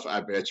stuff?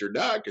 I bet you're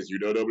not, because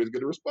nobody's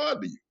going to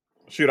respond to you.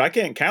 Shoot, I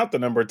can't count the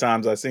number of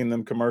times I've seen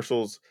them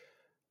commercials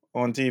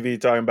on TV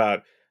talking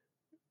about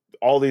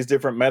all these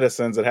different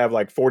medicines that have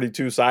like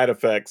 42 side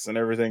effects and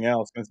everything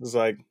else. And it's just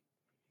like,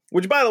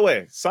 which, by the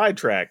way,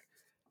 sidetrack,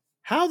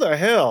 how the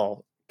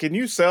hell can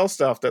you sell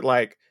stuff that,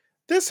 like,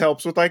 this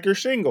helps with like your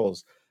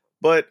shingles,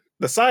 but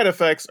the side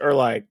effects are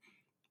like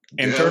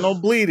internal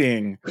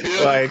bleeding,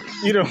 like,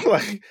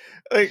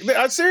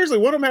 seriously,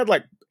 one of them had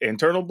like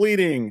internal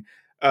bleeding,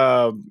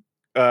 something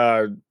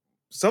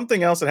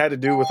else that had to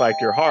do with like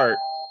your heart.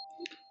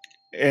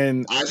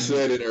 And I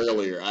said it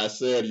earlier. I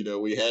said,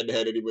 we hadn't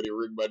had anybody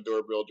ring my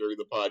doorbell during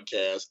the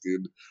podcast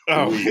in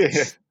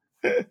weeks.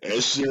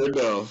 And sure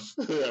enough,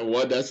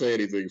 what did I say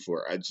anything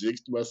for? I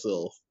jinxed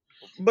myself.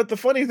 But the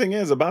funny thing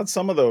is about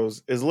some of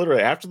those is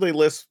literally after they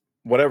list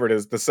whatever it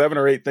is, the 7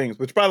 or 8 things,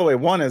 which, by the way,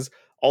 one is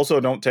also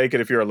don't take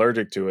it if you're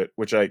allergic to it,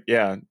 which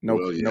no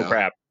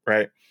crap,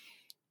 right?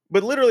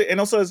 But literally,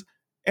 and it says,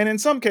 and in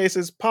some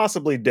cases,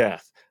 possibly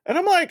death. And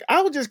I'm like,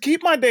 I would just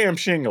keep my damn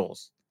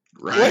shingles.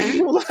 Right?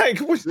 Like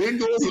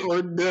shingles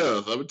or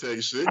death. I'm going to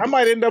take shingles. I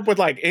might end up with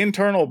like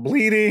internal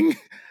bleeding,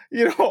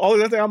 all of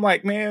that thing. I'm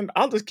like, man,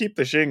 I'll just keep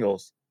the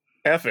shingles.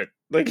 F it.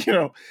 Like,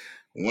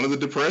 One of the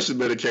depression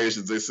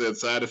medications, they said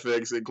side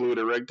effects include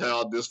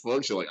erectile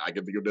dysfunction. Like, I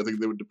can think of nothing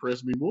that would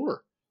depress me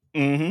more.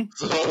 Mm-hmm.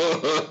 So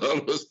I'm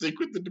going to stick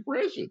with the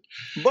depression.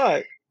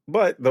 But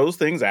those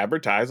things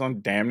advertise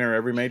on damn near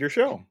every major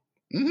show.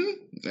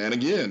 Mm-hmm. And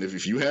again,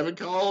 if you haven't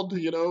called,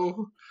 if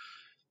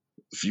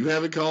you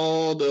haven't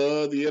called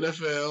the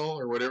NFL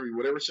or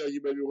whatever show you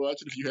may be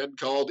watching, if you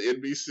hadn't called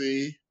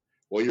NBC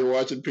while you're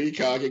watching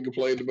Peacock and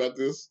complained about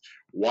this,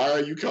 why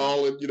are you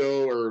calling,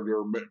 or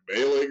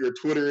mailing or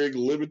Twittering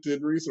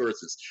limited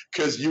resources?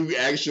 Because you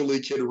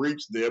actually can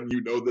reach them.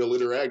 They'll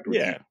interact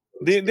with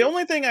you. The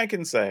only thing I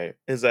can say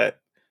is that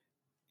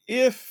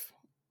if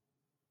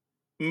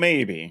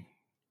maybe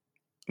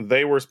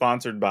they were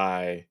sponsored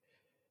by,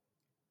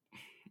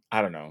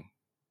 I don't know,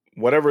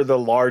 whatever the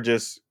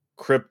largest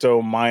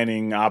crypto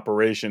mining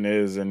operation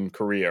is in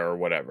Korea or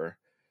whatever,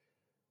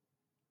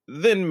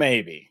 then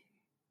maybe.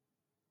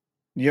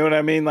 You know what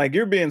I mean? Like,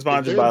 you're being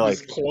sponsored by, like,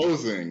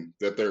 disclosing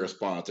that they're a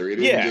sponsor. It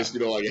isn't just,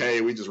 like, hey,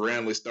 we just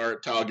randomly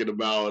start talking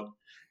about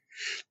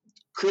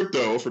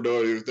crypto for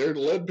if they're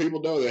letting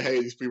people know that,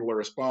 hey, these people are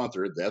a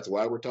sponsor. That's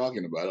why we're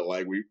talking about it.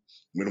 Like,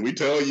 when we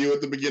tell you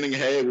at the beginning,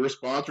 hey, we're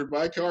sponsored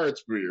by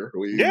CardSphere,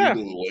 we let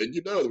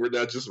you know that we're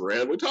not just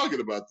randomly talking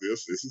about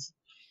this. This is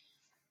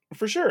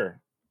for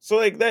sure. So,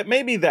 like, that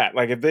maybe that,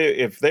 like,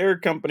 if their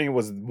company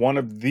was one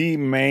of the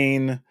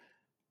main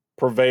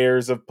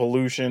purveyors of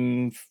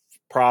pollution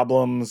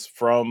problems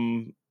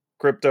from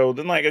crypto,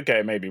 then, like,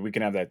 okay, maybe we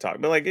can have that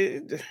talk. But, like,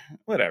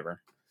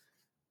 whatever.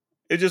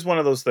 It's just one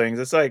of those things.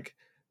 It's like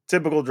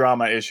typical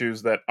drama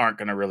issues that aren't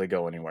going to really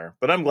go anywhere.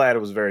 But I'm glad it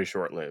was very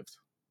short-lived.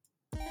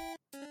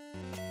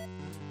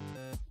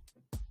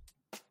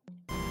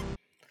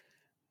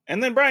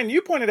 And then, Brian,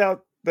 you pointed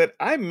out that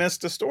I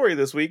missed a story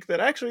this week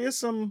that actually is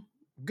some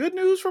good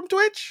news from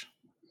Twitch.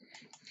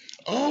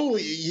 Oh,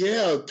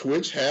 yeah.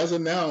 Twitch has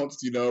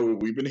announced,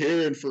 we've been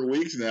hearing for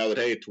weeks now that,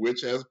 hey,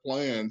 Twitch has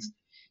plans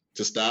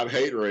to stop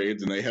hate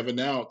raids, and they have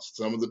announced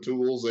some of the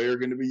tools they are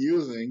going to be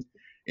using,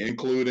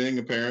 including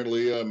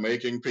apparently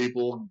making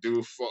people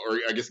or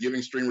I guess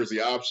giving streamers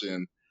the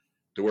option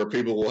to where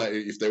people will,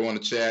 if they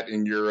want to chat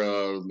in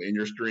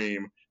your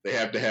stream, they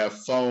have to have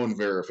phone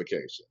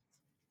verification.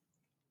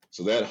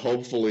 So that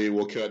hopefully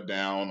will cut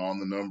down on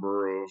the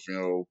number of,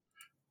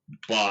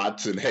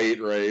 bots and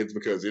hate raids,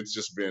 because it's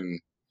just been,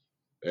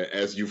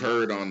 as you've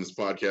heard on this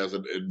podcast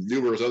and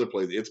numerous other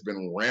places, it's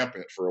been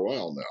rampant for a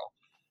while now.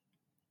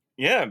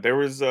 Yeah, there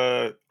was,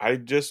 I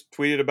just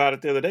tweeted about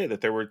it the other day that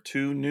there were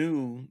 2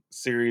 new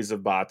series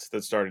of bots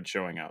that started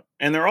showing up.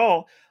 And they're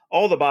all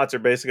the bots are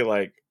basically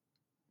like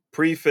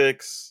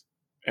prefix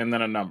and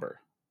then a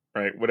number,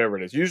 right? Whatever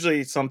it is.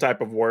 Usually some type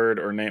of word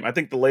or name. I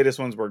think the latest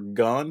ones were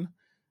gun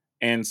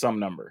and some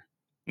number,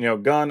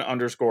 gun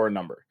 _,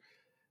 number.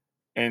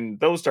 And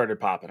those started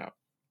popping up.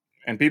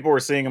 And people were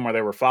seeing them, or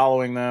they were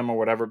following them or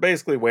whatever,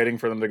 basically waiting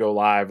for them to go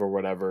live or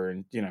whatever.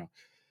 And,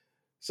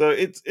 so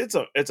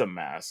it's a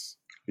mess.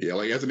 Yeah,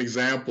 like as an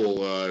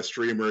example, a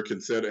streamer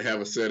can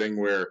have a setting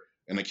where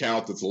an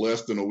account that's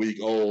less than a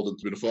week old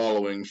that's been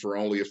following for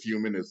only a few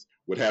minutes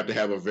would have to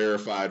have a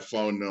verified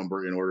phone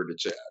number in order to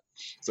chat.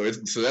 So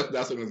that's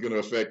something that's going to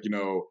affect,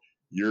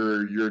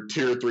 your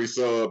tier 3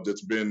 sub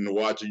that's been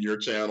watching your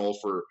channel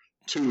for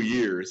 2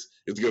 years.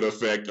 It's going to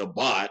affect a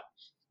bot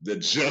that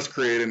just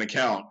created an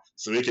account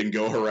so it can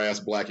go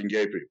harass Black and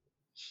gay people.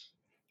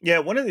 Yeah,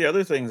 one of the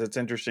other things that's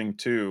interesting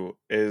too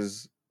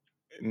is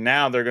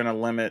now they're going to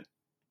limit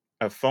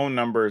a phone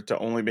number to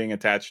only being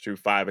attached to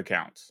 5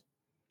 accounts.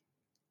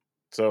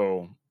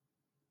 So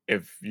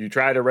if you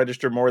try to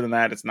register more than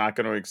that, it's not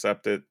going to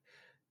accept it.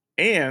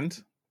 And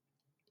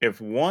if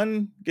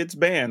one gets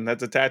banned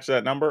that's attached to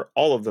that number,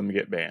 all of them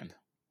get banned.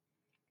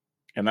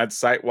 And that's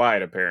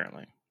site-wide,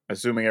 apparently,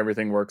 assuming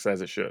everything works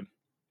as it should.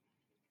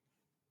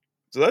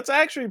 So that's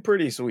actually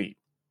pretty sweet.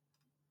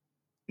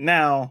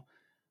 Now,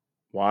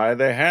 why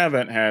they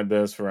haven't had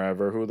this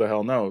forever, who the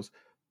hell knows?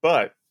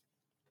 But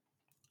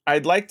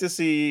I'd like to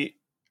see,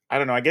 I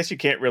don't know, I guess you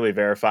can't really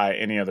verify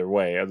any other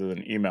way other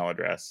than email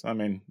address. I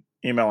mean,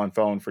 email and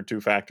phone for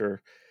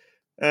 2-factor.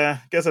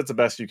 I guess that's the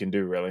best you can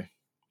do, really.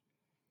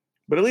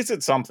 But at least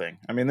it's something.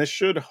 I mean, this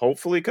should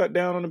hopefully cut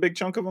down on a big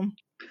chunk of them.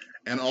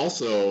 And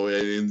also,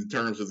 in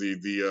terms of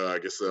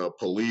the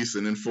police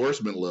and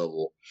enforcement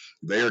level,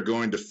 they are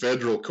going to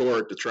federal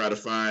court to try to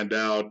find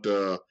out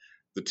the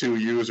 2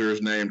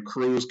 users named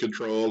Cruise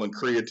Control and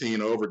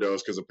Creatine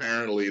Overdose, because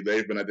apparently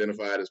they've been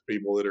identified as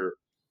people that are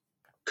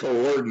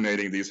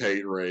coordinating these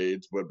hate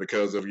raids, but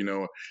because of,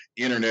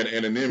 internet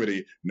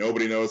anonymity,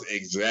 nobody knows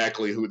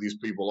exactly who these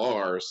people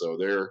are. So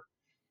they're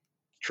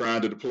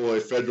trying to deploy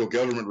federal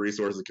government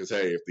resources because,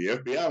 hey, if the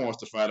FBI wants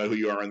to find out who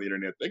you are on the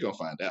internet, they're going to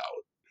find out.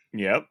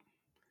 Yep.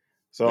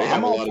 So they have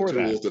I'm a all lot for of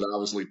tools that. that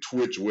obviously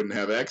Twitch wouldn't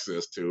have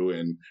access to.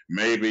 And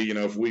maybe,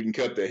 if we can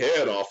cut the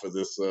head off of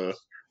this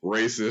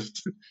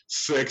racist,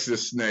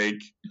 sexist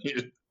snake.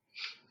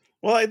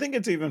 Well, I think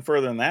it's even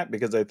further than that,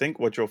 because I think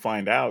what you'll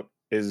find out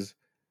is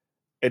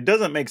it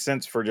doesn't make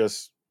sense for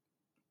just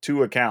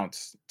 2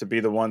 accounts to be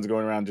the ones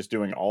going around just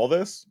doing all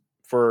this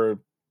for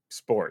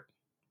sport.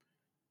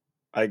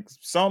 Like,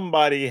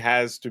 somebody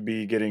has to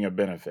be getting a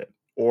benefit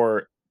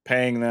or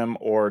paying them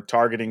or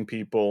targeting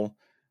people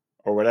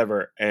or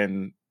whatever.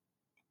 And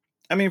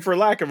I mean, for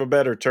lack of a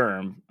better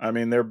term, I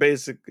mean, they're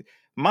basically,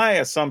 my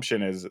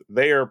assumption is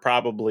they are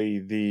probably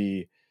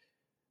the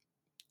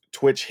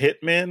Twitch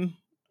hitmen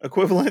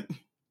equivalent,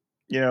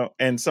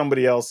 and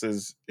somebody else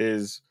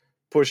is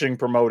pushing,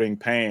 promoting,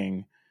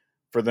 paying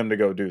for them to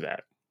go do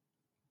that,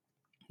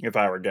 if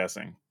I were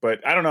guessing.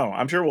 But I don't know.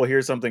 I'm sure we'll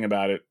hear something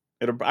about it.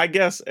 I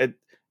guess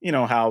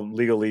how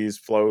legalese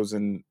flows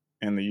in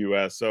the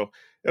US. So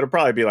it'll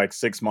probably be like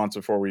 6 months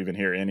before we even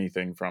hear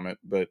anything from it.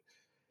 But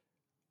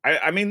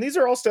I mean, these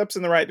are all steps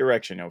in the right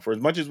direction, for as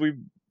much as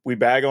we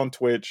bag on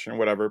Twitch and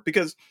whatever,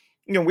 because,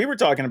 we were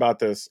talking about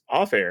this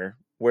off air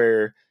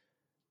where,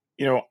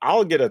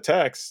 I'll get a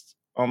text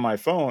on my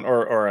phone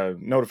or a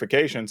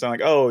notification saying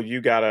like, oh,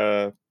 you got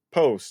a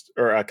post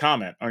or a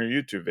comment on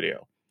your YouTube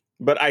video.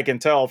 But I can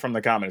tell from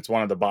the comment, it's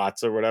one of the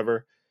bots or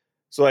whatever.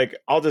 So like,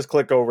 I'll just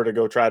click over to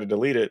go try to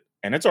delete it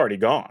and it's already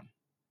gone.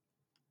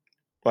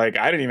 Like,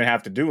 I didn't even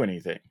have to do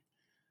anything.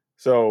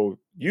 So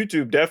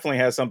YouTube definitely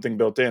has something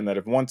built in that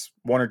if once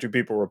 1 or 2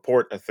 people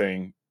report a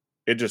thing,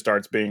 it just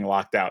starts being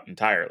locked out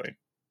entirely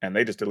and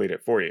they just delete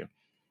it for you.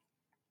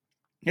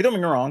 You don't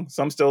get me wrong.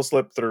 Some still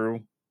slip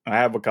through. I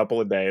have a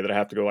couple a day that I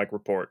have to go like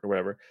report or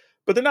whatever,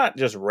 but they're not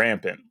just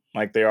rampant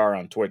like they are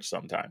on Twitch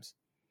sometimes.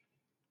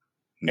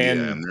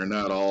 And they're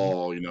not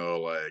all,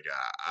 like,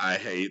 I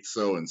hate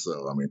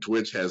so-and-so. I mean,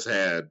 Twitch has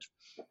had,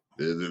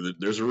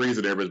 there's a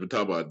reason everybody's been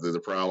talking about it. The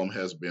problem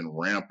has been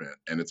rampant,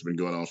 and it's been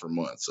going on for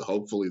months. So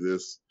hopefully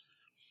this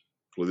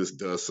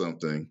does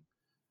something.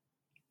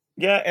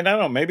 Yeah, and I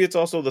don't know, maybe it's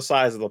also the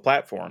size of the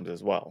platforms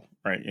as well,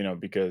 right?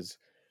 Because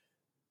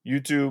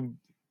YouTube,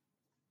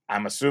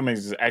 I'm assuming,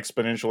 is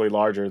exponentially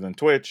larger than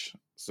Twitch,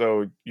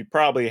 so you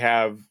probably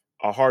have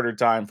a harder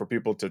time for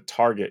people to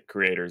target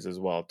creators as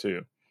well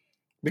too.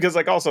 Because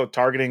like also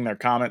targeting their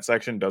comment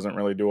section doesn't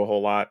really do a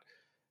whole lot,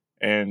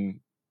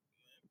 and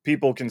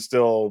people can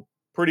still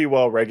pretty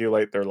well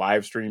regulate their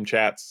live stream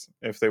chats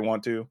if they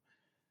want to.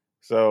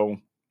 So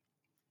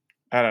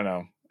I don't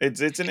know. It's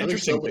an I think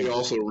interesting somebody thing.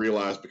 also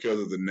realized because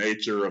of the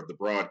nature of the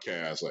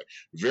broadcast, like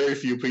very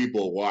few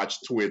people watch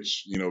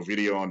Twitch,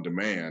 video on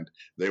demand.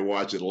 They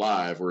watch it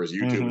live, whereas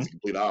YouTube Hmm. is the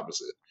complete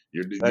opposite.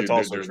 That's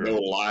also There's true. no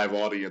live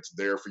audience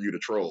there for you to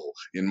troll.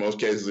 In most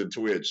cases, in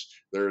Twitch,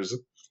 there's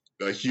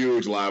a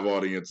huge live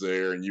audience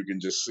there, and you can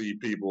just see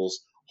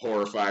people's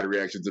horrified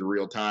reactions in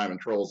real time, and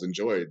trolls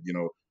enjoy it.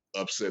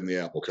 Upsetting the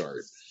apple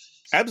cart.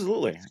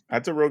 Absolutely.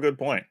 That's a real good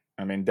point.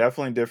 I mean,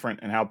 definitely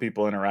different in how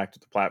people interact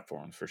with the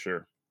platforms for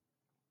sure.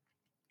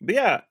 But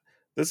yeah,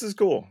 this is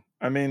cool.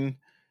 I mean,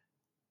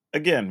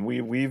 again,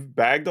 we've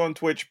bagged on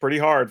Twitch pretty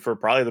hard for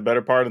probably the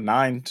better part of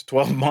 9 to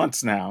 12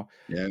 months now.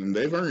 And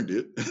they've earned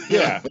it.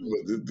 Yeah.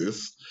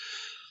 this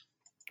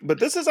But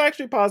this is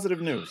actually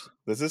positive news.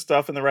 This is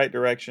stuff in the right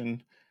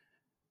direction.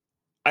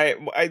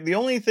 The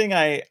only thing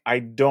I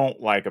don't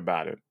like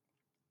about it,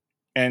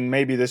 and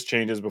maybe this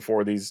changes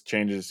before these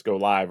changes go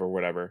live or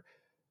whatever,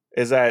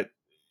 is that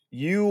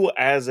you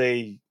as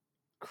a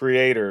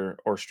creator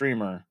or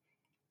streamer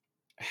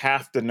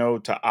have to know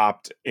to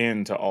opt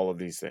into all of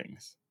these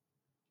things.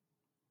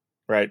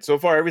 Right? So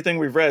far everything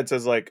we've read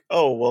says like,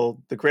 "Oh,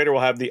 well, the creator will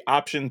have the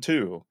option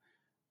to,"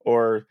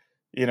 or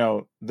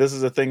this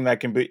is a thing that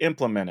can be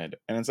implemented.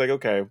 And it's like,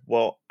 okay,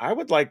 well, I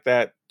would like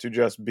that to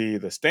just be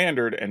the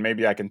standard and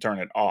maybe I can turn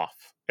it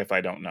off if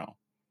I don't know.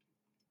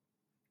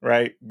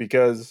 Right?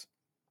 Because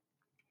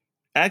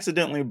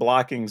accidentally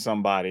blocking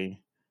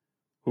somebody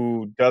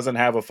who doesn't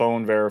have a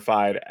phone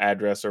verified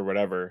address or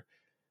whatever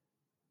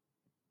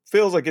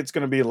feels like it's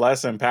going to be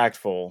less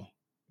impactful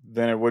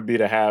than it would be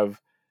to have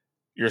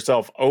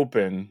yourself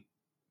open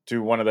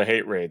to one of the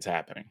hate raids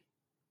happening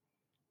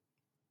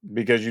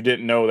because you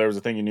didn't know there was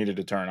a thing you needed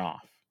to turn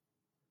off.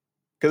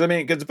 Because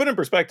to put in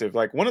perspective,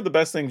 like one of the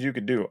best things you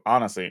could do,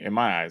 honestly, in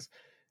my eyes,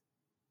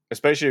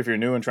 especially if you're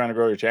new and trying to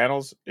grow your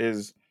channels,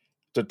 is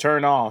to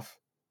turn off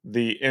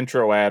the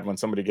intro ad when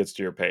somebody gets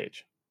to your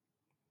page.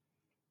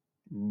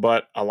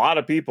 But a lot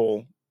of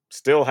people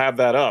still have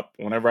that up.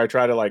 Whenever I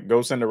try to like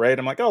go send a raid,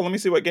 I'm like, oh, let me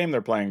see what game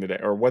they're playing today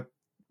or what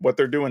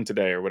they're doing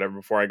today or whatever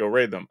before I go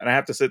raid them. And I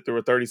have to sit through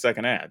a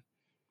 30-second ad.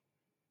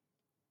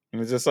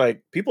 And it's just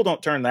like, people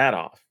don't turn that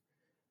off.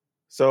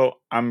 So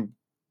I'm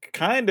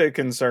kind of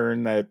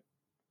concerned that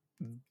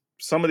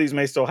some of these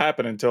may still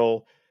happen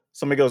until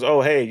somebody goes,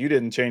 oh, hey, you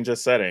didn't change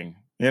this setting,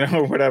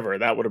 or whatever.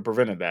 That would have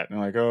prevented that. And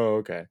I'm like, oh,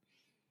 okay.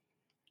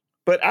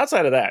 But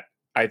outside of that,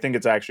 I think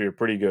it's actually a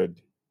pretty good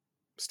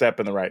step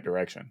in the right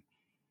direction.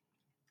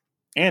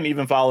 And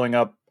even following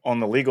up on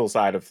the legal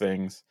side of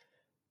things,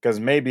 because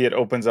maybe it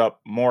opens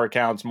up more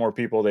accounts, more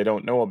people they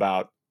don't know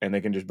about, and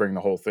they can just bring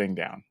the whole thing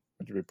down,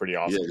 which would be pretty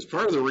awesome. Yeah, it's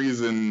part of the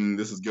reason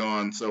this has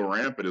gone so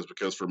rampant is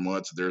because for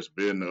months there's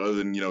been, other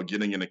than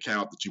getting an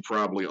account that you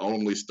probably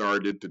only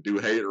started to do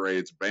hate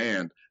raids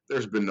banned,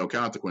 there's been no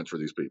consequence for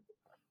these people.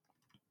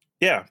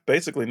 Yeah,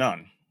 basically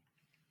none.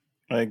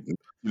 Like,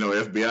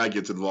 FBI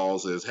gets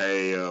involved, says,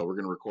 hey, we're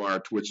going to require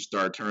Twitch to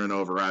start turning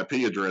over IP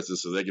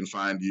addresses so they can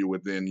find you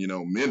within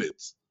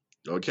minutes.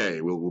 Okay,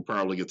 we'll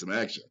probably get some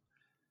action.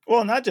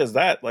 Well, not just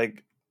that,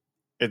 like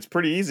it's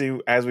pretty easy,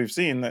 as we've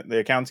seen, that the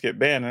accounts get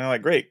banned and they're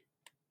like, great,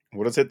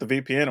 we'll just hit the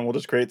VPN and we'll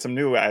just create some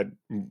new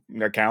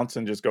accounts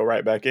and just go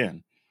right back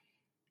in.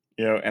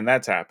 And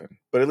that's happened.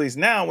 But at least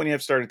now when you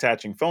have to start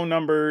attaching phone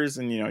numbers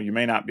and, you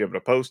may not be able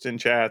to post in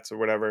chats or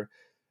whatever,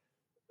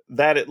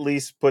 that at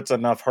least puts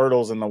enough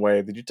hurdles in the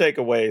way that you take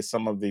away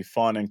some of the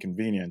fun and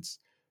convenience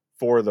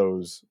for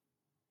those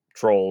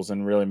trolls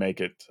and really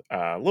make it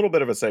a little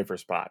bit of a safer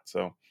spot.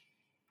 So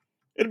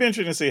it'll be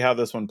interesting to see how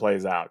this one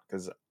plays out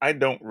because I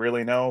don't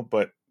really know,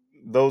 but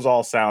those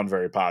all sound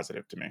very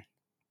positive to me.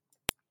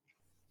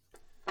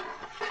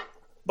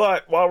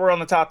 But while we're on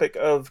the topic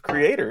of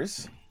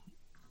creators,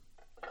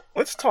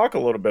 let's talk a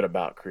little bit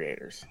about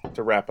creators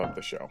to wrap up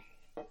the show.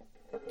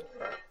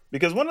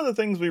 Because one of the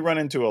things we run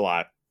into a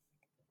lot,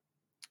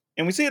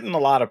 and we see it in a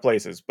lot of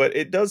places, but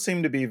it does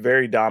seem to be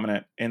very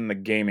dominant in the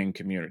gaming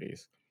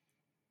communities.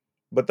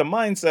 But the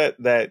mindset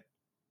that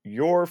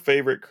your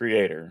favorite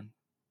creator,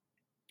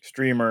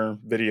 streamer,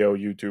 video,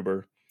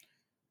 YouTuber,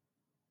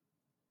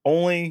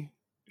 only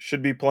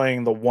should be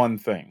playing the one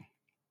thing.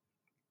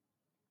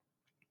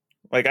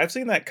 Like, I've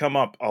seen that come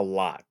up a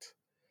lot.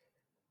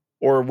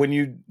 Or when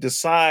you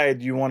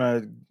decide you want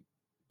to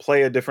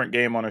play a different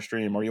game on a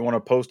stream, or you want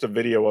to post a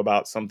video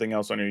about something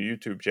else on your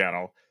YouTube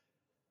channel,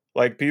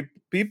 like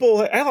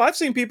people, I've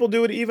seen people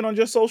do it even on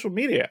just social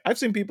media. I've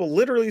seen people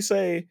literally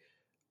say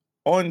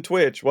on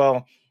Twitch,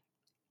 well,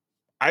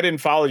 I didn't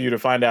follow you to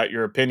find out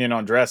your opinion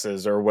on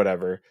dresses or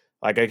whatever.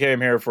 Like, I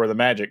came here for the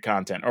magic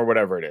content or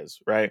whatever it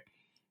is, right?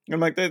 I'm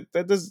like,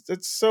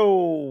 it's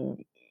so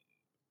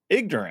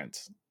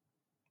ignorance.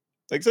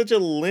 Like such a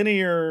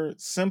linear,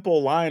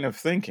 simple line of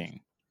thinking.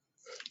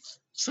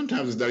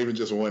 Sometimes it's not even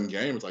just one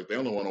game. It's like they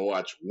only want to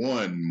watch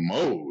one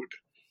mode.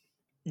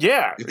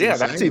 Yeah, It's yeah,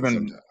 that's insane even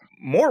sometimes.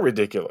 more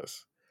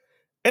ridiculous.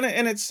 And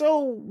it's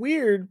so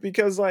weird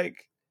because,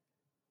 like,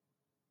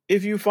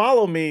 if you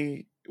follow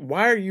me,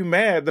 why are you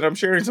mad that I'm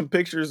sharing some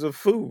pictures of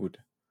food?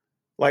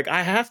 Like,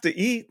 I have to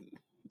eat.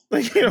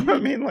 Like, you know what I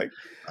mean? Like,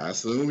 I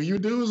assume you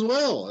do as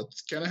well.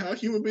 That's kind of how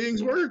human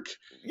beings work.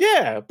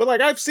 yeah, but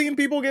like I've seen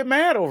people get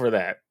mad over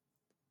that.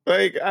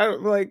 Like,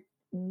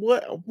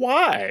 what?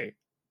 Why?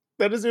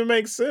 That doesn't even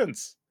make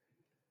sense.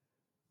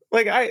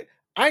 Like,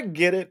 I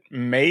get it.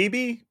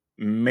 Maybe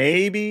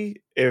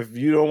if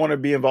you don't want to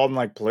be involved in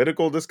like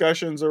political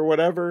discussions or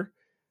whatever,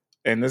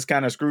 and this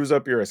kind of screws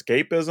up your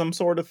escapism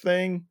sort of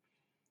thing,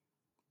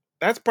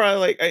 that's probably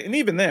like, and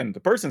even then, the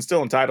person's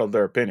still entitled to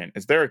their opinion.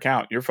 It's their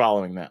account. You're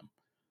following them.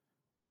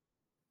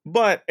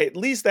 But at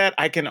least that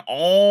I can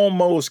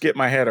almost get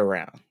my head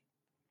around.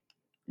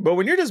 But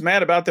when you're just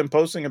mad about them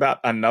posting about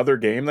another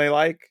game they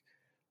like,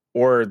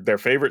 or their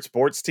favorite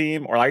sports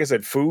team, or like I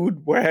said,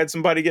 food, where I had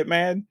somebody get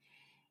mad,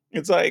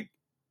 it's like,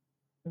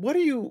 what do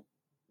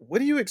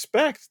you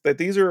expect? That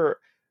these are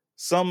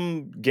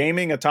some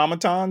gaming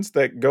automatons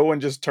that go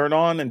and just turn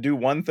on and do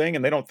one thing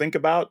and they don't think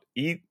about,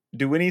 eat,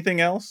 do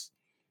anything else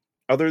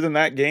other than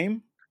that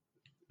game?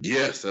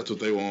 Yes, that's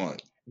what they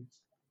want.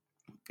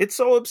 It's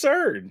so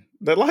absurd.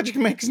 That logic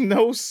makes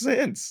no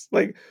sense.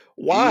 Like,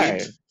 why?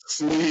 Eat,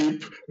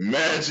 sleep,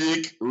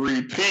 magic,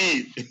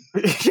 repeat.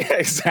 Yeah,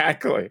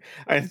 exactly.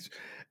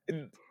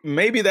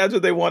 Maybe that's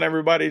what they want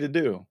everybody to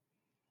do.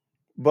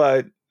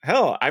 But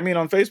hell, I mean,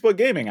 on Facebook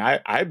Gaming,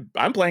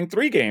 I'm playing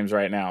 3 games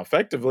right now,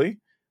 effectively.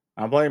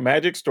 I'm playing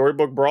Magic,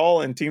 Storybook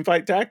Brawl, and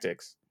Teamfight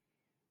Tactics.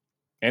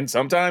 And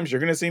sometimes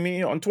you're going to see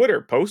me on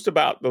Twitter post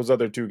about those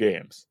other 2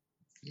 games.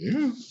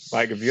 Yeah.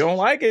 Like, if you don't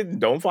like it,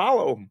 don't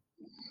follow.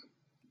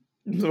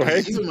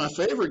 Right? These are my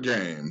favorite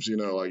games. You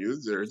know, like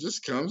there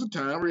just comes a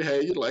time where,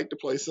 hey, you'd like to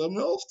play something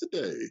else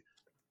today.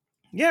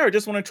 Yeah, or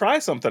just want to try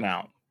something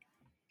out.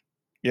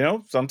 You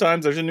know,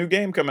 sometimes there's a new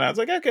game coming out. It's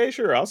like, okay,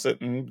 sure, I'll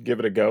sit and give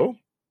it a go.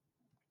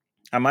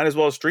 I might as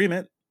well stream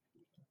it.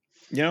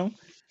 You know?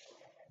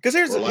 Because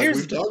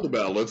we've talked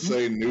about, let's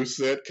say new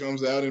set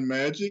comes out in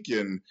Magic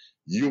and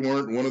you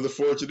weren't one of the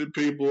fortunate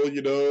people,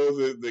 you know,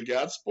 that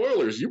got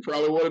spoilers. You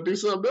probably want to do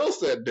something else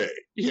that day,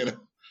 you know?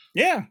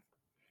 Yeah.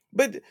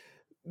 But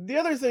the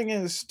other thing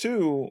is,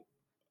 too,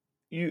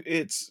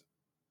 it's,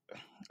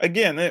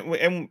 again,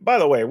 and by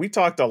the way, we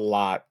talked a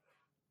lot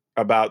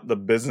about the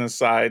business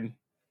side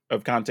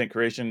of content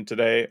creation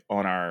today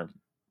on our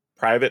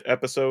private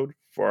episode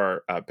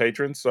for our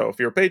patrons. So if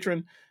you're a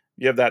patron,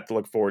 you have that to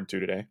look forward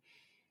to today.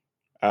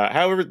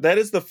 However, that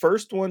is the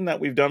first one that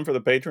we've done for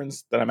the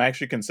patrons that I'm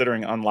actually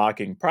considering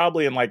unlocking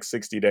probably in like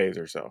 60 days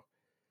or so.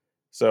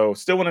 So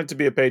still want it to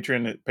be a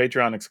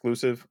Patreon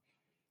exclusive,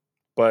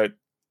 but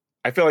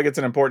I feel like it's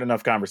an important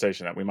enough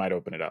conversation that we might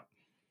open it up.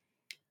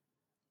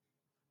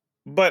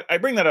 But I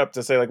bring that up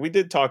to say, like, we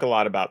did talk a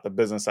lot about the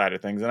business side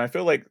of things. And I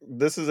feel like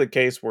this is a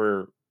case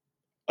where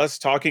us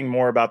talking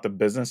more about the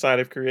business side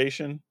of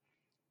creation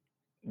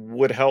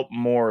would help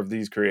more of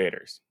these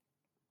creators.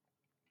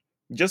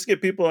 Just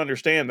get people to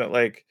understand that,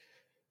 like,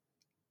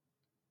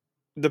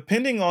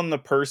 depending on the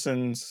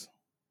person's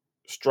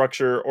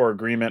structure or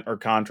agreement or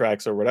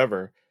contracts or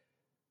whatever,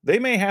 they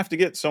may have to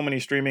get so many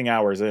streaming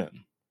hours in.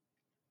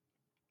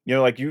 You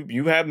know, like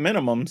you have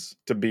minimums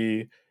to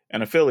be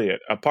an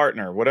affiliate, a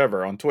partner,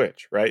 whatever on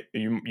Twitch, right?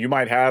 You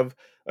might have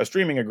a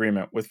streaming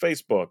agreement with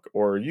Facebook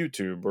or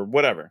YouTube or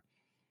whatever.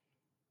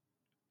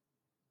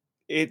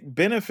 It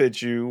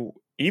benefits you,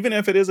 even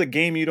if it is a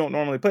game you don't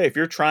normally play, if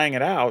you're trying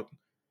it out,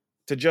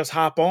 to just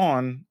hop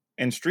on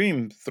and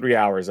stream 3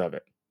 hours of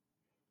it.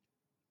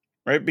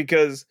 Right?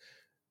 Because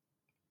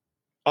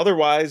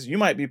otherwise you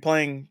might be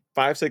playing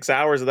 5-6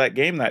 hours of that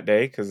game that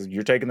day because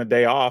you're taking the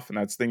day off and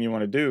that's the thing you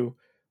want to do.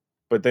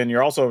 But then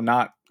you're also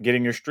not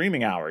getting your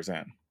streaming hours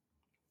in.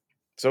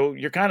 So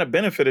you're kind of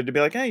benefited to be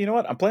like, hey, you know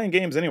what? I'm playing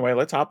games anyway.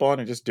 Let's hop on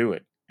and just do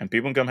it. And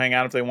people can come hang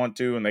out if they want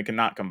to, and they can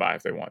not come by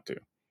if they want to.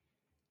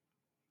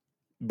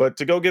 But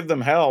to go give them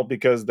hell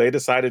because they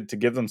decided to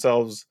give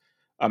themselves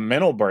a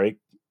mental break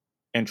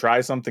and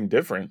try something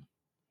different,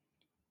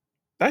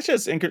 that's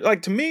just,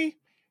 like, to me,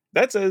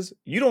 that says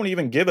you don't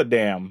even give a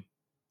damn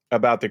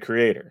about the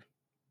creator.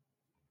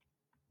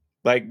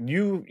 Like,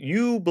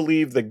 you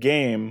believe the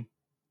game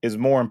is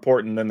more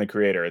important than the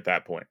creator at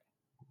that point.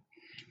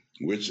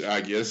 Which I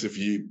guess if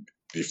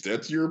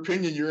that's your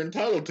opinion, you're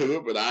entitled to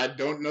it, but I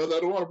don't know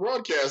that I want to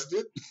broadcast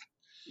it.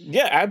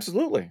 Yeah,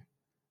 absolutely.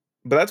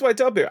 But that's why I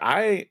tell people,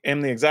 I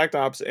am the exact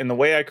opposite. In the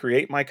way I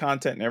create my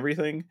content and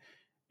everything,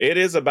 it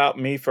is about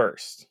me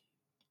first.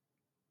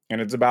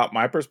 And it's about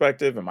my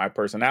perspective and my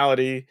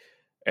personality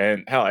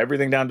and hell,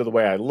 everything down to the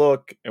way I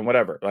look and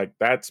whatever. Like,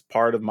 that's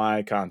part of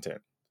my content.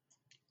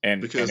 And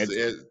because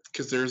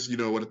there's, you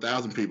know,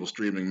 1,000 people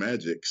streaming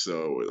Magic.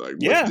 So like,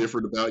 what's yeah,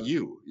 different about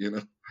you, you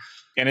know?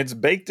 And it's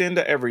baked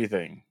into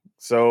everything.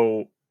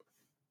 So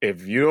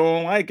if you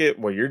don't like it,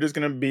 well, you're just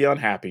going to be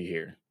unhappy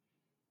here.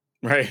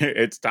 right?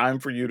 It's time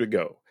for you to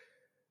go.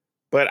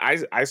 But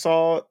I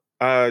saw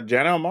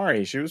Jana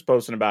Omari. She was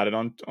posting about it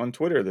on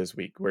Twitter this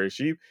week, where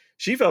she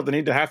felt the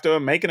need to have to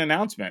make an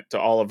announcement to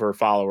all of her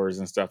followers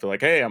and stuff. They're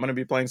like, hey, I'm going to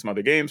be playing some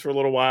other games for a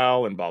little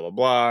while and blah, blah,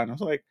 blah. And I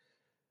was like,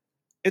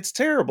 it's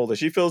terrible that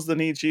she feels the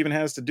need she even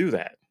has to do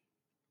that.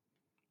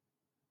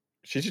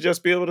 She should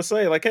just be able to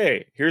say, like,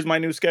 hey, here's my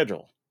new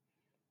schedule.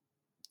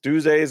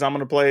 Tuesdays, I'm going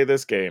to play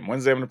this game.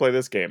 Wednesday, I'm going to play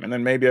this game. And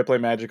then maybe I play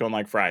Magic on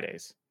like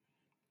Fridays.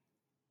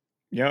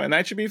 You know, and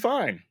that should be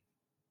fine.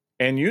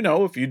 And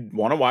if you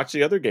want to watch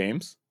the other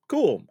games,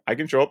 cool. I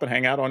can show up and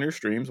hang out on your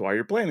streams while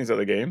you're playing these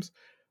other games.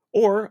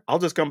 Or I'll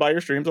just come by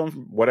your streams on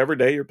whatever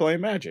day you're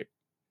playing Magic.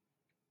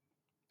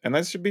 And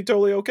that should be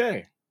totally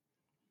okay.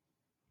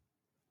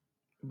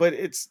 But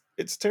it's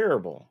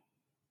terrible.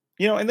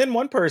 And then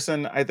one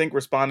person, I think,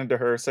 responded to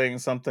her saying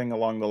something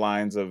along the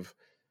lines of,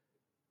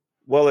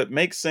 well, it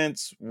makes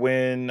sense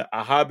when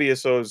a hobby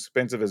is so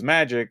expensive as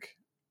Magic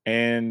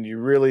and you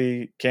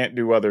really can't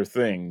do other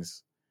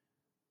things.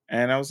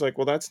 And I was like,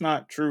 well, that's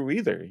not true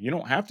either. You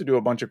don't have to do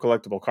a bunch of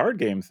collectible card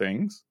game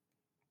things.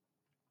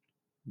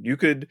 You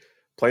could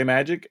play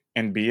Magic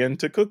and be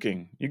into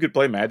cooking. You could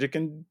play Magic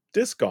and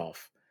disc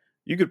golf.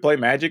 You could play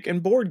Magic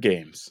and board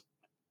games,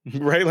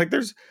 right? Like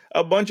there's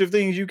a bunch of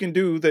things you can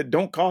do that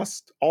don't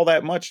cost all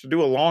that much to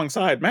do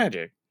alongside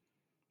Magic.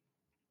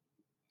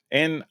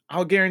 And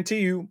I'll guarantee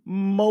you,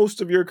 most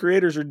of your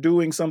creators are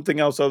doing something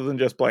else other than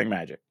just playing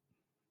Magic.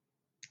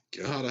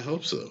 God, I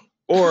hope so.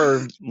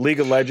 Or League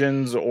of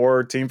Legends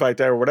or Teamfight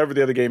Tactics or whatever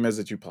the other game is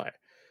that you play,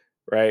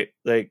 right?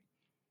 Like,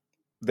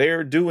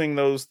 they're doing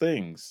those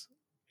things.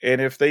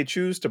 And if they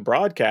choose to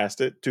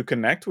broadcast it to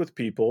connect with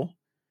people,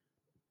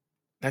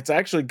 that's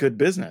actually good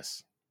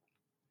business.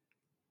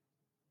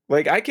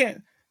 Like, I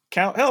can't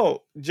count,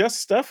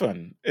 Just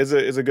Stefan is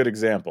a good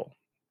example.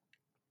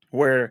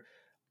 Where,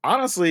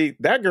 honestly,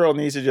 that girl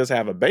needs to just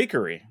have a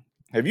bakery.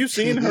 Have you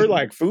seen her,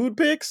 like, food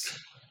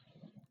pics?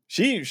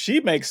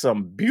 She makes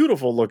some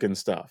beautiful looking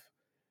stuff.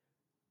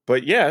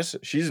 But yes,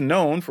 she's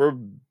known for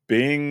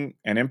being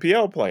an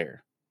MPL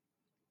player,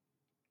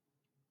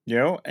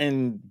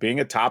 and being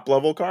a top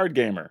level card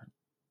gamer.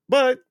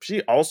 But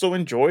she also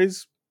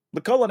enjoys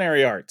the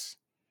culinary arts.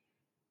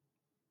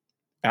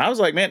 And I was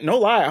like, man, no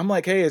lie. I'm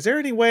like, hey, is there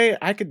any way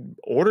I could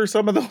order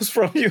some of those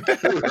from you?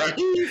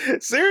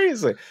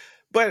 Seriously.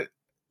 But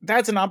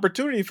that's an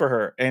opportunity for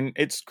her. And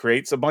it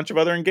creates a bunch of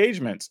other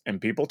engagements. And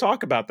people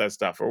talk about that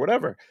stuff or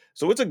whatever.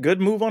 So it's a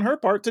good move on her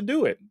part to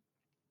do it.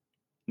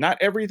 Not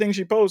everything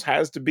she posts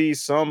has to be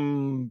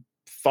some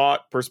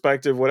thought,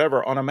 perspective,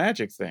 whatever, on a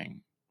Magic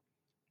thing.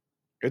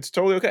 It's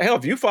totally okay. Hell,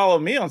 if you follow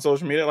me on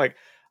social media, like,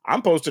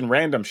 I'm posting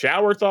random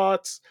shower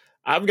thoughts.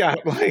 I've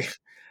got, like,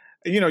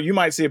 you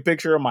might see a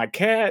picture of my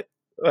cat.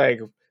 Like,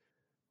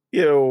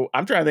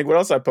 I'm trying to think what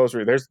else I post.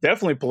 There's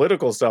definitely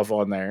political stuff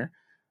on there,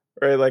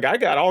 right? Like, I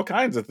got all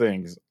kinds of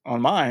things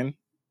on mine.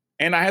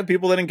 And I have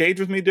people that engage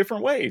with me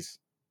different ways,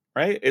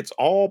 right? It's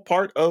all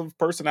part of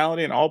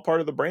personality and all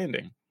part of the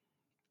branding.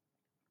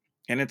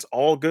 And it's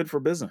all good for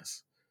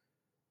business.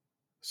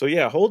 So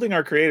yeah, holding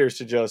our creators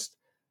to just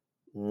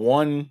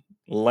one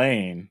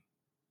lane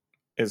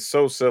is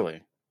so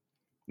silly.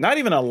 Not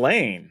even a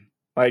lane.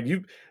 Like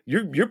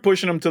you're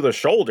pushing them to the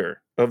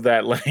shoulder of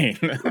that lane.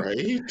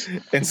 Right.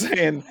 And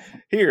saying,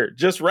 here,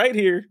 just right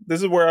here,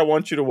 this is where I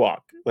want you to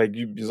walk. Like,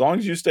 as long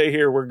as you stay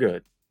here, we're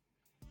good.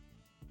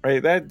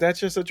 Right? That's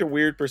just such a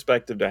weird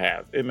perspective to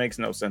have. It makes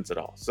no sense at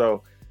all.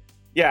 So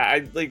yeah,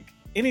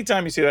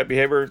 anytime you see that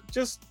behavior,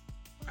 just,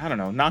 I don't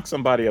know, knock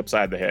somebody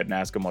upside the head and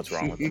ask them what's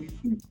wrong with them.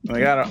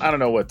 Like, I don't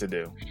know what to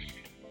do.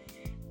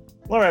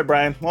 All right,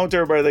 Brian, why don't you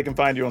tell everybody they can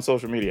find you on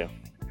social media?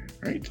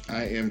 Right.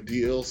 I am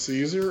DL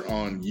Caesar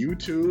on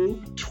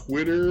YouTube,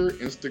 Twitter,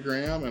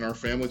 Instagram, and our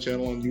family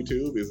channel on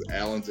YouTube is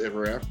Alan's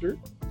Ever After.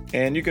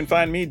 And you can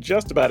find me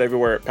just about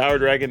everywhere at Power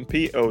Dragon,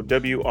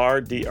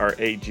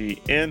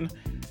 POWRDRAGN,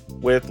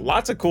 with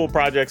lots of cool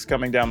projects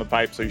coming down the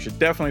pipe. So you should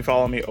definitely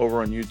follow me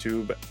over on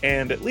YouTube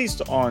and at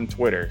least on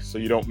Twitter so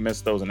you don't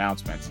miss those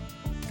announcements.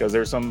 Because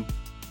there's some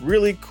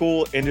really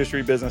cool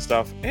industry business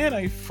stuff and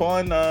a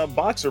fun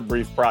boxer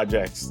brief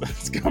projects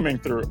that's coming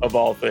through, of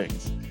all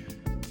things.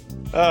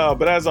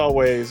 But as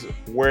always,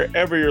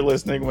 wherever you're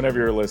listening, whenever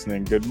you're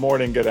listening, good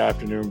morning, good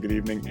afternoon, good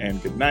evening,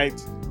 and good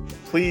night.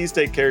 Please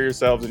take care of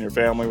yourselves and your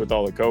family with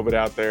all the COVID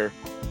out there.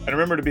 And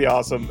remember to be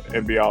awesome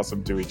and be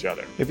awesome to each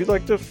other. If you'd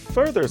like to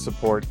further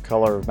support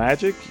Color of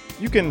Magic,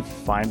 you can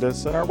find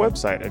us at our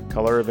website at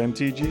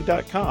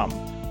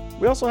colorofmtg.com.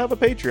 We also have a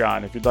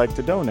Patreon if you'd like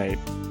to donate.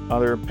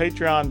 Under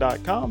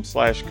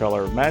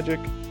patreon.com/Color of Magic.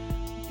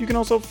 You can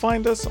also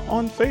find us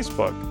on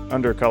Facebook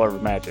under Color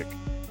of Magic.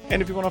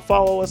 And if you want to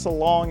follow us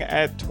along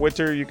at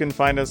Twitter, you can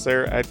find us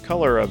there at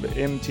Color of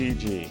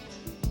MTG.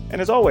 And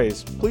as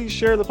always, please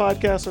share the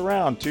podcast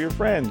around to your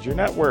friends, your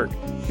network,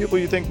 people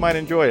you think might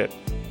enjoy it,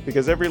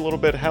 because every little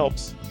bit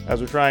helps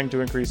as we're trying to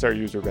increase our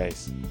user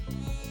base.